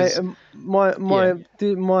 But anyway,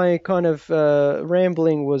 my kind of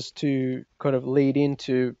rambling was to kind of lead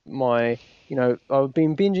into my. I've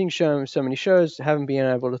been binging so many shows, haven't been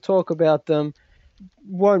able to talk about them.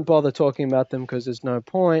 Won't bother talking about them because there's no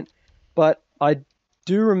point. But I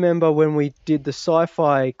do remember when we did the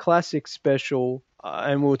sci-fi classic special,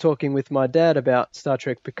 and we were talking with my dad about Star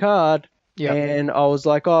Trek Picard, and I was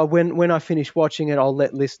like, when I finish watching it, I'll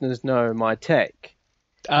let listeners know my take.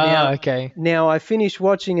 Okay. Now, I finished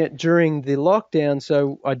watching it during the lockdown,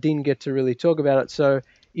 so I didn't get to really talk about it. So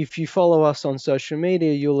if you follow us on social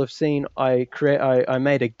media, you'll have seen I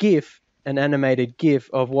made a GIF, an animated GIF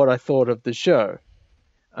of what I thought of the show,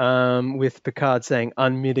 with Picard saying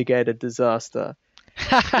 "unmitigated disaster."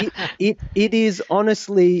 It is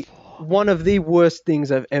honestly one of the worst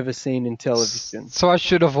things I've ever seen in television. So I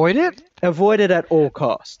should avoid it? Avoid it at all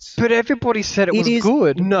costs. But everybody said it was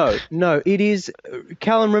good. No, it is.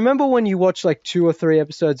 Callum, remember when you watched like 2 or 3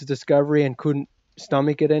 episodes of Discovery and couldn't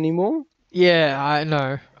stomach it anymore? Yeah, I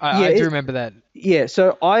know. I do remember that. Yeah,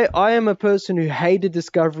 so I am a person who hated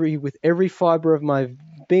Discovery with every fiber of my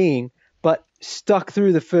being, but stuck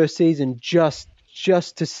through the first season just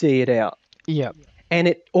to see it out. Yeah. And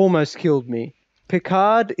it almost killed me.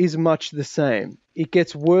 Picard is much the same. It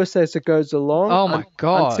gets worse as it goes along. Oh my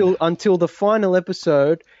god! Until the final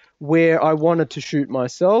episode, where I wanted to shoot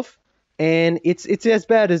myself, and it's as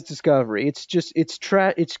bad as Discovery.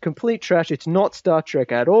 It's complete trash. It's not Star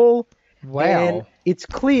Trek at all. Wow! And it's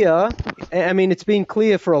clear. I mean, it's been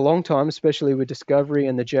clear for a long time, especially with Discovery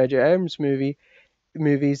and the J.J. Abrams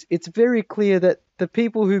movies. It's very clear that the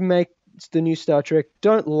people who make the new Star Trek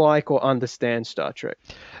don't like or understand Star Trek.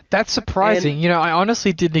 That's surprising. And, I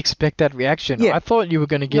honestly didn't expect that reaction. Yeah. I thought you were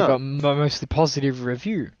going to give a mostly positive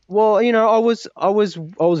review. Well, I was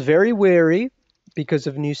very wary because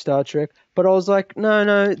of new Star Trek, but I was like,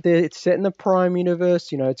 no, it's set in the Prime universe.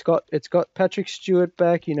 It's got Patrick Stewart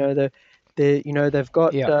back. They've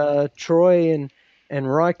got Troy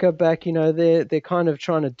and Riker back. They're kind of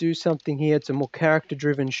trying to do something here. It's a more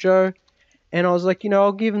character-driven show. And I was like,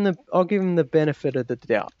 I'll give him the benefit of the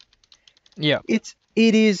doubt. Yeah. It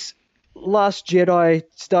is Last Jedi,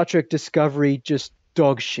 Star Trek Discovery, just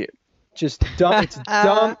dog shit. Just dumb. It's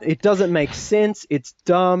dumb. It doesn't make sense. It's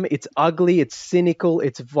dumb. It's ugly. It's cynical.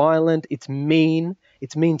 It's violent. It's mean.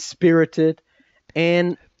 It's mean-spirited.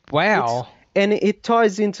 And wow. And it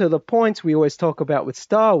ties into the points we always talk about with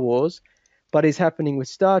Star Wars, but is happening with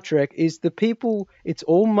Star Trek, is the people, it's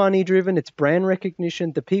all money driven, it's brand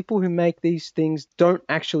recognition. The people who make these things don't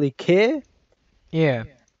actually care. Yeah.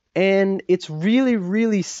 And it's really,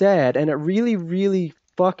 really sad, and it really, really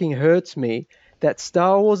fucking hurts me that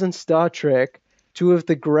Star Wars and Star Trek, two of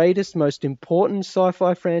the greatest, most important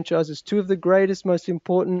sci-fi franchises, two of the greatest, most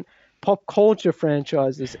important pop culture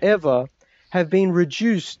franchises ever, have been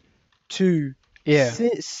reduced to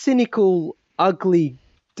cynical, ugly,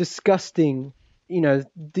 disgusting,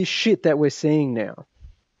 this shit that we're seeing now.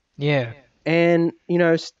 Yeah. And,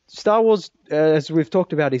 Star Wars, as we've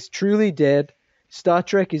talked about, is truly dead. Star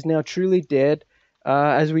Trek is now truly dead.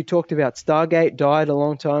 As we talked about, Stargate died a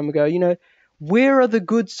long time ago. Where are the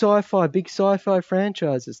good big sci-fi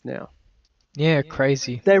franchises now? Yeah,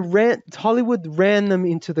 crazy. Hollywood ran them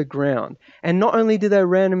into the ground. And not only did they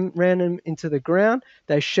ran them into the ground,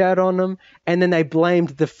 they shat on them, and then they blamed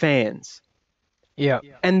the fans. Yeah.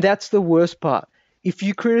 And that's the worst part. If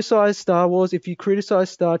you criticize Star Wars, if you criticize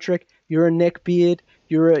Star Trek, you're a neckbeard,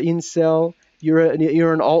 you're an incel, you're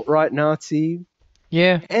an alt-right Nazi.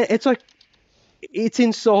 Yeah. And it's like, it's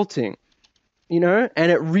insulting, and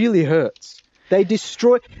it really hurts. They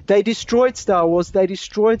destroyed Star Wars, they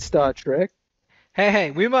destroyed Star Trek.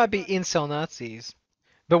 Hey, we might be incel Nazis,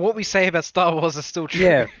 but what we say about Star Wars is still true.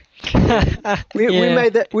 Yeah. We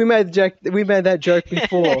made that joke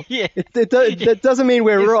before. Yeah. That doesn't mean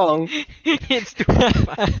we're wrong. It's still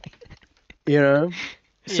fine.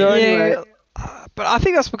 So anyway, but I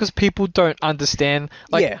think that's because people don't understand.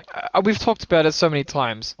 We've talked about it so many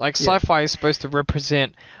times. Like, sci-fi is supposed to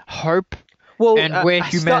represent hope. Well, and where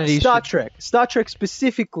humanity Star Trek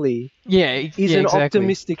specifically is an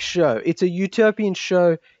optimistic show. It's a utopian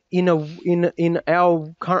show in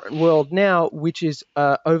our current world now, which is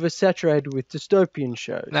oversaturated with dystopian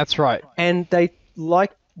shows. That's right. And they,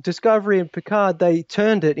 like Discovery and Picard, they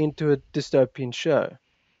turned it into a dystopian show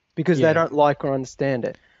because they don't like or understand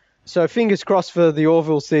it. So fingers crossed for the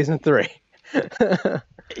Orville season 3.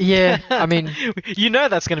 Yeah, I mean,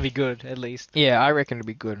 that's going to be good, at least. Yeah, I reckon it'll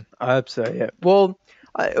be good. I hope so, yeah. Well,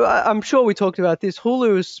 I'm sure we talked about this.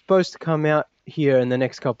 Hulu is supposed to come out here in the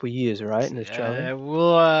next couple of years, right, in Australia?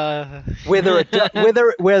 Whether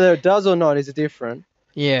it does or not is different.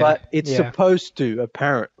 Yeah. But it's supposed to,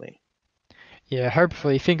 apparently. Yeah,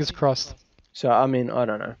 hopefully. Fingers crossed. So, I mean, I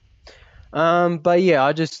don't know. But yeah,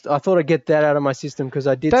 I thought I'd get that out of my system because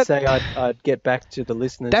I did say I'd get back to the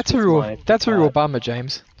listeners. That's a real bummer,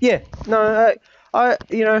 James. Yeah, no, I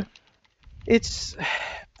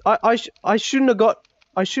shouldn't have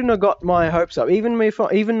got my hopes up,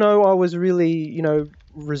 even though I was really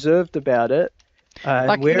reserved about it.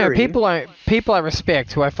 Like, wary. people I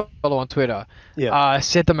respect who I follow on Twitter,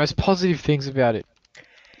 said the most positive things about it.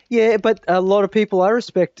 Yeah, but a lot of people I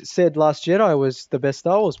respect said Last Jedi was the best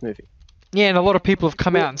Star Wars movie. Yeah, and a lot of people have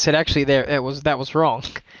come out and said actually that was wrong.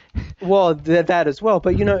 Well, that as well,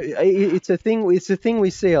 but it's a thing. It's a thing we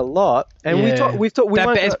see a lot, and it's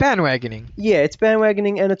bandwagoning. Yeah, it's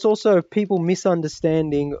bandwagoning, and it's also people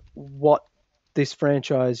misunderstanding what this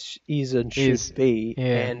franchise is and should be,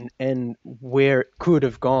 and where it could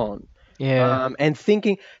have gone. Yeah. And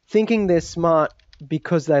thinking they're smart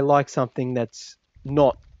because they like something that's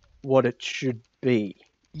not what it should be.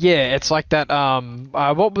 Yeah, it's like that.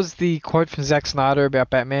 What was the quote from Zack Snyder about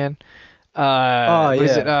Batman?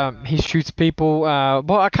 He shoots people.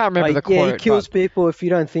 Well, I can't remember the quote. Yeah, he kills people. If you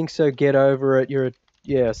don't think so, get over it.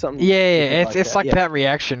 Something. Yeah, it's like that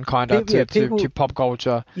reaction kind of to pop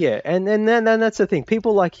culture. Yeah, and then that's the thing.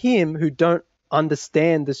 People like him who don't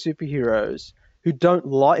understand the superheroes, who don't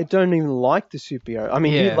even like the superhero. I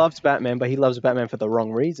mean, he loves Batman, but he loves Batman for the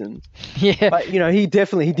wrong reasons. Yeah. But he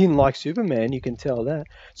didn't like Superman. You can tell that.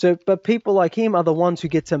 So, but people like him are the ones who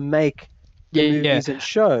get to make movies and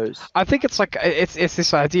shows. I think it's like it's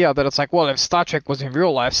this idea that it's like, well, if Star Trek was in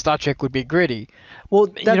real life, Star Trek would be gritty. Well,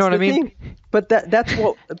 that's you know what I mean? Thing. But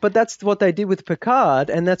that's what they did with Picard,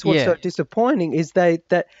 and that's what's so disappointing is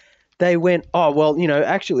they went, oh well,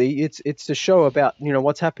 actually it's a show about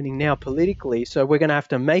what's happening now politically, so we're gonna have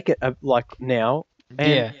to make it like now.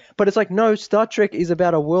 But it's like, no, Star Trek is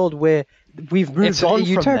about a world where we've moved on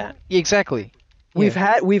from that. Exactly. We've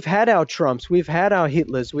had our Trumps, we've had our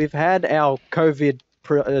Hitlers, we've had our COVID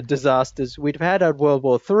disasters, we've had our World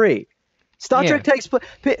War III. Star Trek takes place.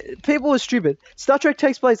 People are stupid. Star Trek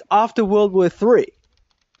takes place after World War III.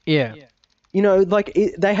 Yeah.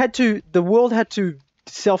 The world had to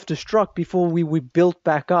self-destruct before we built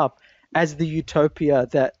back up as the utopia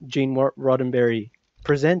that Gene Roddenberry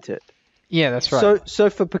presented. Yeah, that's right. So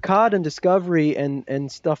for Picard and Discovery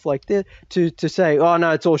and stuff like that to say, oh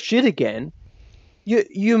no, it's all shit again,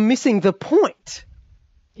 you're missing the point.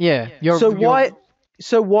 Yeah.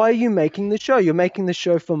 So why are you making the show? You're making the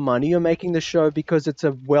show for money. You're making the show because it's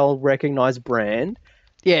a well-recognized brand.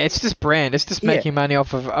 Yeah, it's just brand. It's just making money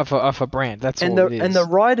off of a brand. That's all it is. And the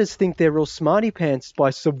writers think they're real smarty pants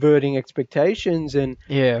by subverting expectations and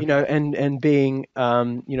and being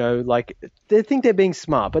like they think they're being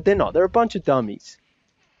smart, but they're not. They're a bunch of dummies.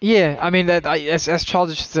 Yeah, I mean as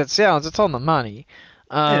childish as that sounds, it's on the money.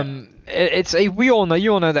 You all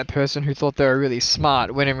know that person who thought they were really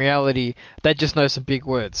smart when in reality they just know some big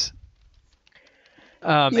words.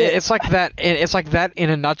 It's like that. It's like that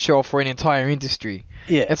in a nutshell for an entire industry.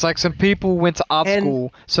 Yeah. It's like some people went to art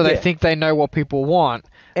school, so they think they know what people want,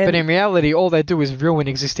 but in reality, all they do is ruin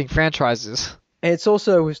existing franchises. And it's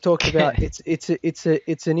also, we've talked about,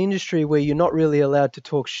 it's an industry where you're not really allowed to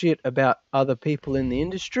talk shit about other people in the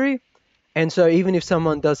industry, and so even if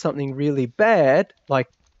someone does something really bad, like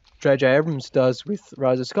J.J. Abrams does with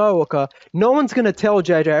Rise of Skywalker, no one's going to tell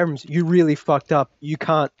J.J. Abrams, you really fucked up. You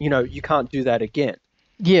can't do that again.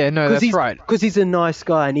 Yeah, no, that's right. Because he's a nice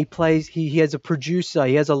guy and he has a producer.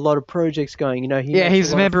 He has a lot of projects going.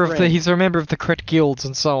 He's a member of the Crit Guilds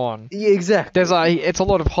and so on. Yeah, exactly. It's a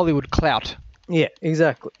lot of Hollywood clout. Yeah,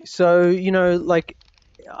 exactly. So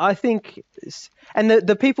I think, and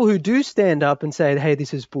the people who do stand up and say, hey,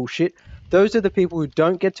 this is bullshit, those are the people who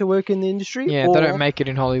don't get to work in the industry. Yeah, they don't make it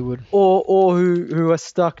in Hollywood. Or who are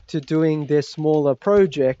stuck to doing their smaller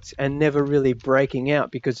projects and never really breaking out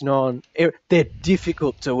because they're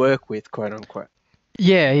difficult to work with, quote unquote.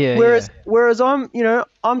 Yeah. Whereas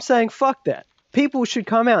I'm saying fuck that. People should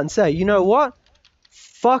come out and say, you know what?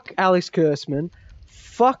 Fuck Alex Kurtzman.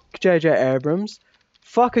 Fuck J.J. Abrams.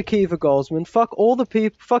 Fuck Akiva Goldsman. Fuck all the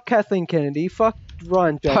people. Fuck Kathleen Kennedy. Fuck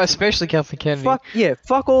Ryan Johnson. Especially Kathleen Kennedy.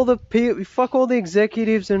 Fuck all the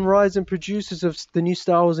executives and writers and producers of the new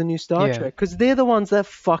Star Wars and new Star Trek, because they're the ones that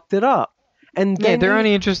fucked it up. And they're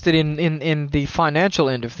only interested in the financial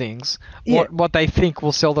end of things. What they think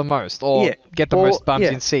will sell the most or get the most bums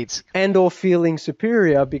in seats. And or feeling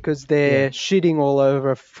superior because they're shitting all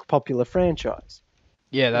over a popular franchise.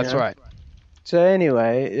 Yeah, that's right. So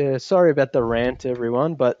anyway, sorry about the rant,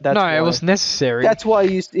 everyone, but it was necessary. That's why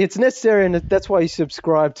it's necessary, and that's why you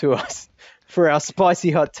subscribe to us for our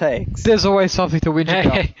spicy hot takes. There's always something to whinge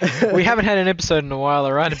about. We haven't had an episode in a while,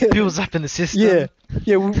 alright? It builds up in the system.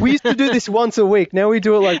 Yeah. We used to do this once a week. Now we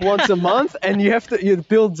do it like once a month, and it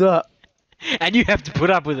builds up. And you have to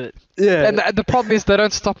put up with it. Yeah. And the problem is they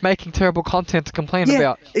don't stop making terrible content to complain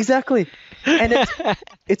about. Exactly. And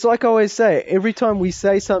it's like I always say, every time we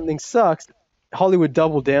say something sucks, Hollywood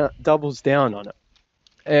doubles down on it.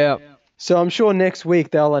 Yeah. So I'm sure next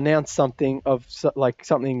week they'll announce something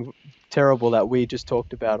something terrible that we just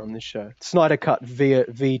talked about on this show. Snyder Cut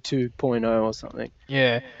V2.0 or something.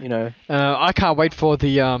 Yeah. You know. I can't wait for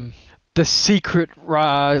the secret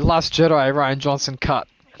Last Jedi Ryan Johnson cut.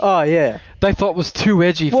 Oh yeah. They thought was too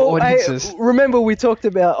edgy for audiences. Remember we talked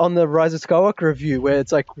about on the Rise of Skywalker review where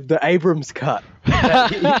it's like the Abrams cut. He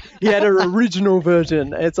had an original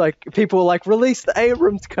version. It's like people were like, release the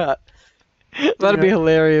Abrams cut. That'd be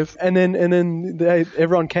hilarious. And then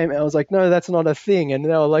everyone came out and was like, no, that's not a thing. And they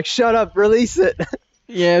were like, shut up, release it.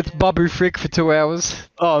 Yeah, it's Babu Frick for 2 hours.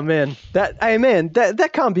 Oh man, that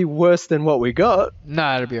can't be worse than what we got.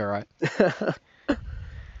 Nah, it'll be alright.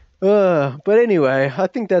 But anyway, I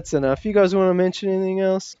think that's enough. You guys want to mention anything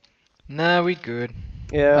else? Nah, we good.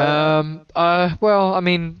 Yeah. Well, I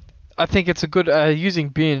mean, I think it's a good using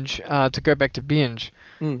Binge to go back to Binge.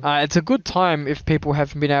 It's a good time if people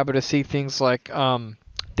haven't been able to see things like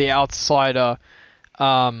The Outsider,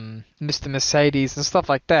 Mr. Mercedes, and stuff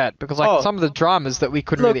like that, because some of the dramas that we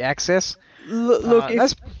couldn't really access. Look,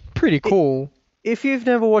 that's pretty cool. If you've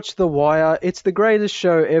never watched The Wire, it's the greatest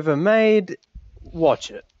show ever made.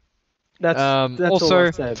 Watch it. That's also, all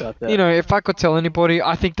I'll say about that. You know, if I could tell anybody,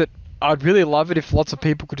 I think that I'd really love it if lots of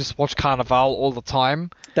people could just watch Carnival all the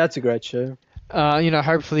time. That's a great show. You know,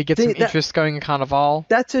 hopefully get some interest going in Carnival.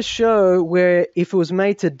 That's a show where if it was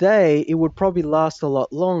made today, it would probably last a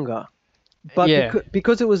lot longer. But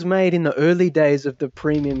because it was made in the early days of the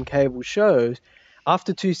premium cable shows,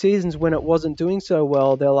 after 2 seasons when it wasn't doing so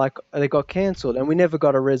well, they got cancelled, and we never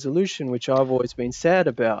got a resolution, which I've always been sad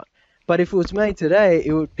about. But if it was made today,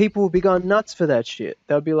 people would be going nuts for that shit.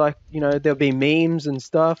 They'll be like, you know, there'll be memes and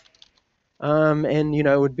stuff, and you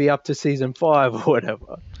know, it would be up to season 5 or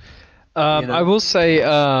whatever. I will say,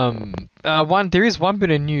 there is one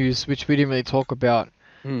bit of news which we didn't really talk about.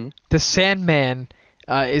 The Sandman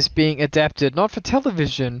is being adapted not for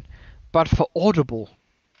television, but for Audible,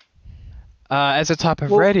 as a type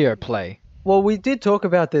of radio play. Well, we did talk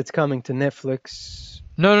about that it's coming to Netflix.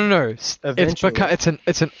 No. Eventually. It's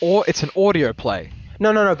an audio play.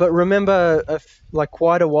 No. But remember,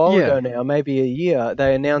 quite a while ago now, maybe a year,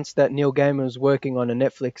 they announced that Neil Gaiman was working on a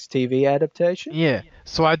Netflix TV adaptation. Yeah.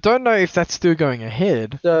 So I don't know if that's still going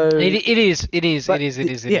ahead. So it is.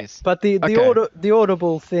 But the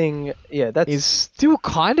Audible thing, that is still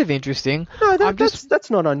kind of interesting. No, that's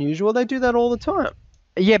not unusual. They do that all the time.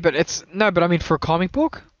 Yeah, but I mean for a comic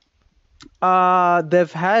book.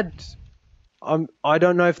 They've had. I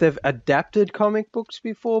don't know if they've adapted comic books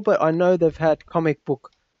before, but I know they've had comic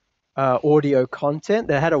book audio content.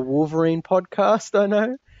 They had a Wolverine podcast, I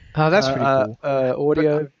know. Oh, that's pretty cool.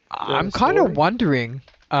 Audio. I'm kind of wondering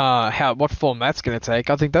what form that's going to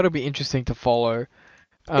take. I think that'll be interesting to follow.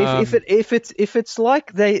 If it's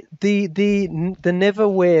like the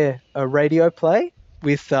Neverwhere radio play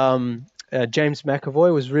with James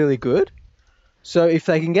McAvoy was really good. So if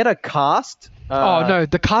they can get a cast. No,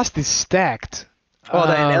 the cast is stacked. They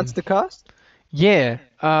announced the cast? Yeah.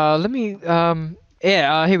 Let me.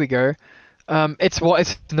 Here we go. It's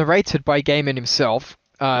narrated by Gaiman himself.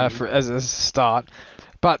 As a start,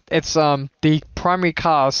 but it's the primary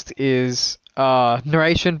cast is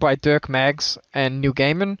narration by Dirk Maggs and Neil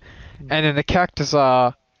Gaiman, and then the characters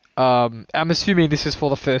are. I'm assuming this is for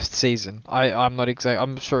the first season. I'm not exact.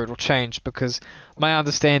 I'm sure it'll change because my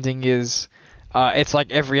understanding is. It's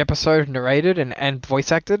like every episode narrated and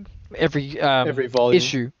voice acted. Every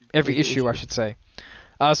volume. Every issue, I should say.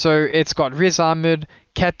 So it's got Riz Ahmed,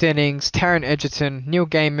 Kat Dennings, Taron Egerton, Neil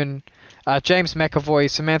Gaiman, James McAvoy,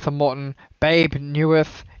 Samantha Morton, Babe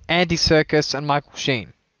Newirth, Andy Serkis, and Michael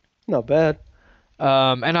Sheen. Not bad.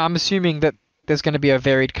 And I'm assuming that there's going to be a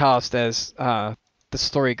varied cast as the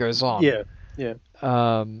story goes on. Yeah.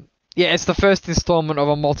 Yeah, it's the first installment of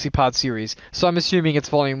a multi-part series, so I'm assuming it's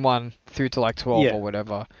volume 1 through to 12 or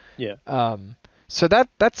whatever. Yeah. So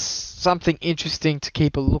that's something interesting to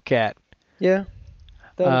keep a look at. Yeah.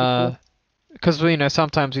 That'd be cool. Because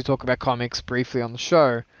sometimes we talk about comics briefly on the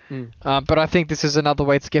show, but I think this is another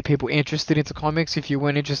way to get people interested into comics if you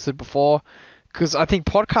weren't interested before. Because I think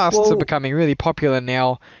podcasts are becoming really popular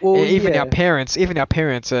now. Even our parents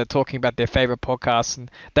are talking about their favorite podcasts, and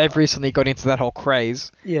they've recently got into that whole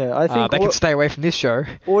craze. Yeah, I think they can stay away from this show.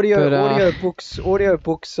 Audio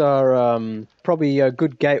books are probably a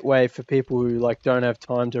good gateway for people who don't have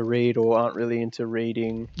time to read or aren't really into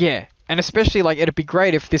reading. Yeah, and especially it'd be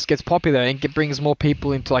great if this gets popular and brings more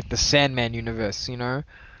people into the Sandman universe.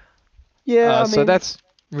 Yeah, so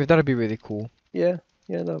that'd be really cool. Yeah,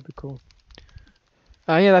 that'd be cool.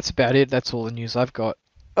 Yeah, that's about it. That's all the news I've got.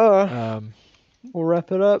 We'll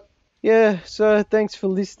wrap it up. yeah, so thanks for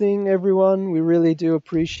listening, everyone. We really do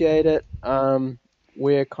appreciate it.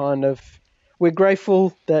 We're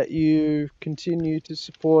grateful that you continue to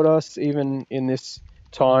support us, even in this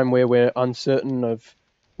time where we're uncertain of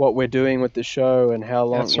what we're doing with the show and how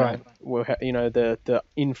long. That's right. The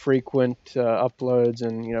infrequent uploads,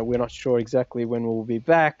 and we're not sure exactly when we'll be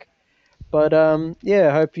back. But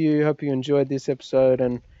yeah, hope you enjoyed this episode,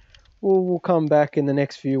 and we'll come back in the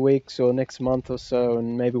next few weeks or next month or so,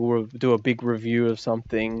 and maybe we'll do a big review of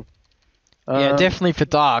something. Yeah, definitely for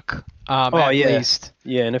Dark. At least.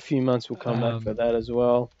 Yeah, in a few months we'll come back for that as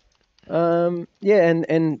well. Yeah,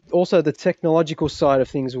 and also the technological side of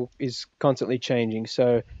things is constantly changing.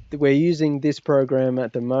 So we're using this program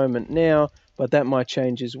at the moment now, but that might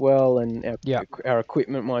change as well, and our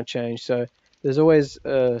equipment might change. So there's always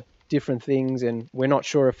different things, and we're not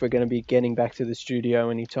sure if we're going to be getting back to the studio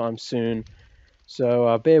anytime soon.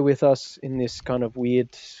 So bear with us in this kind of weird...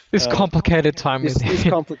 complicated time. This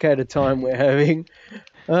complicated time we're having.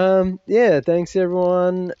 Yeah, thanks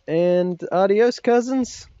everyone, and adios,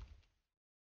 cousins.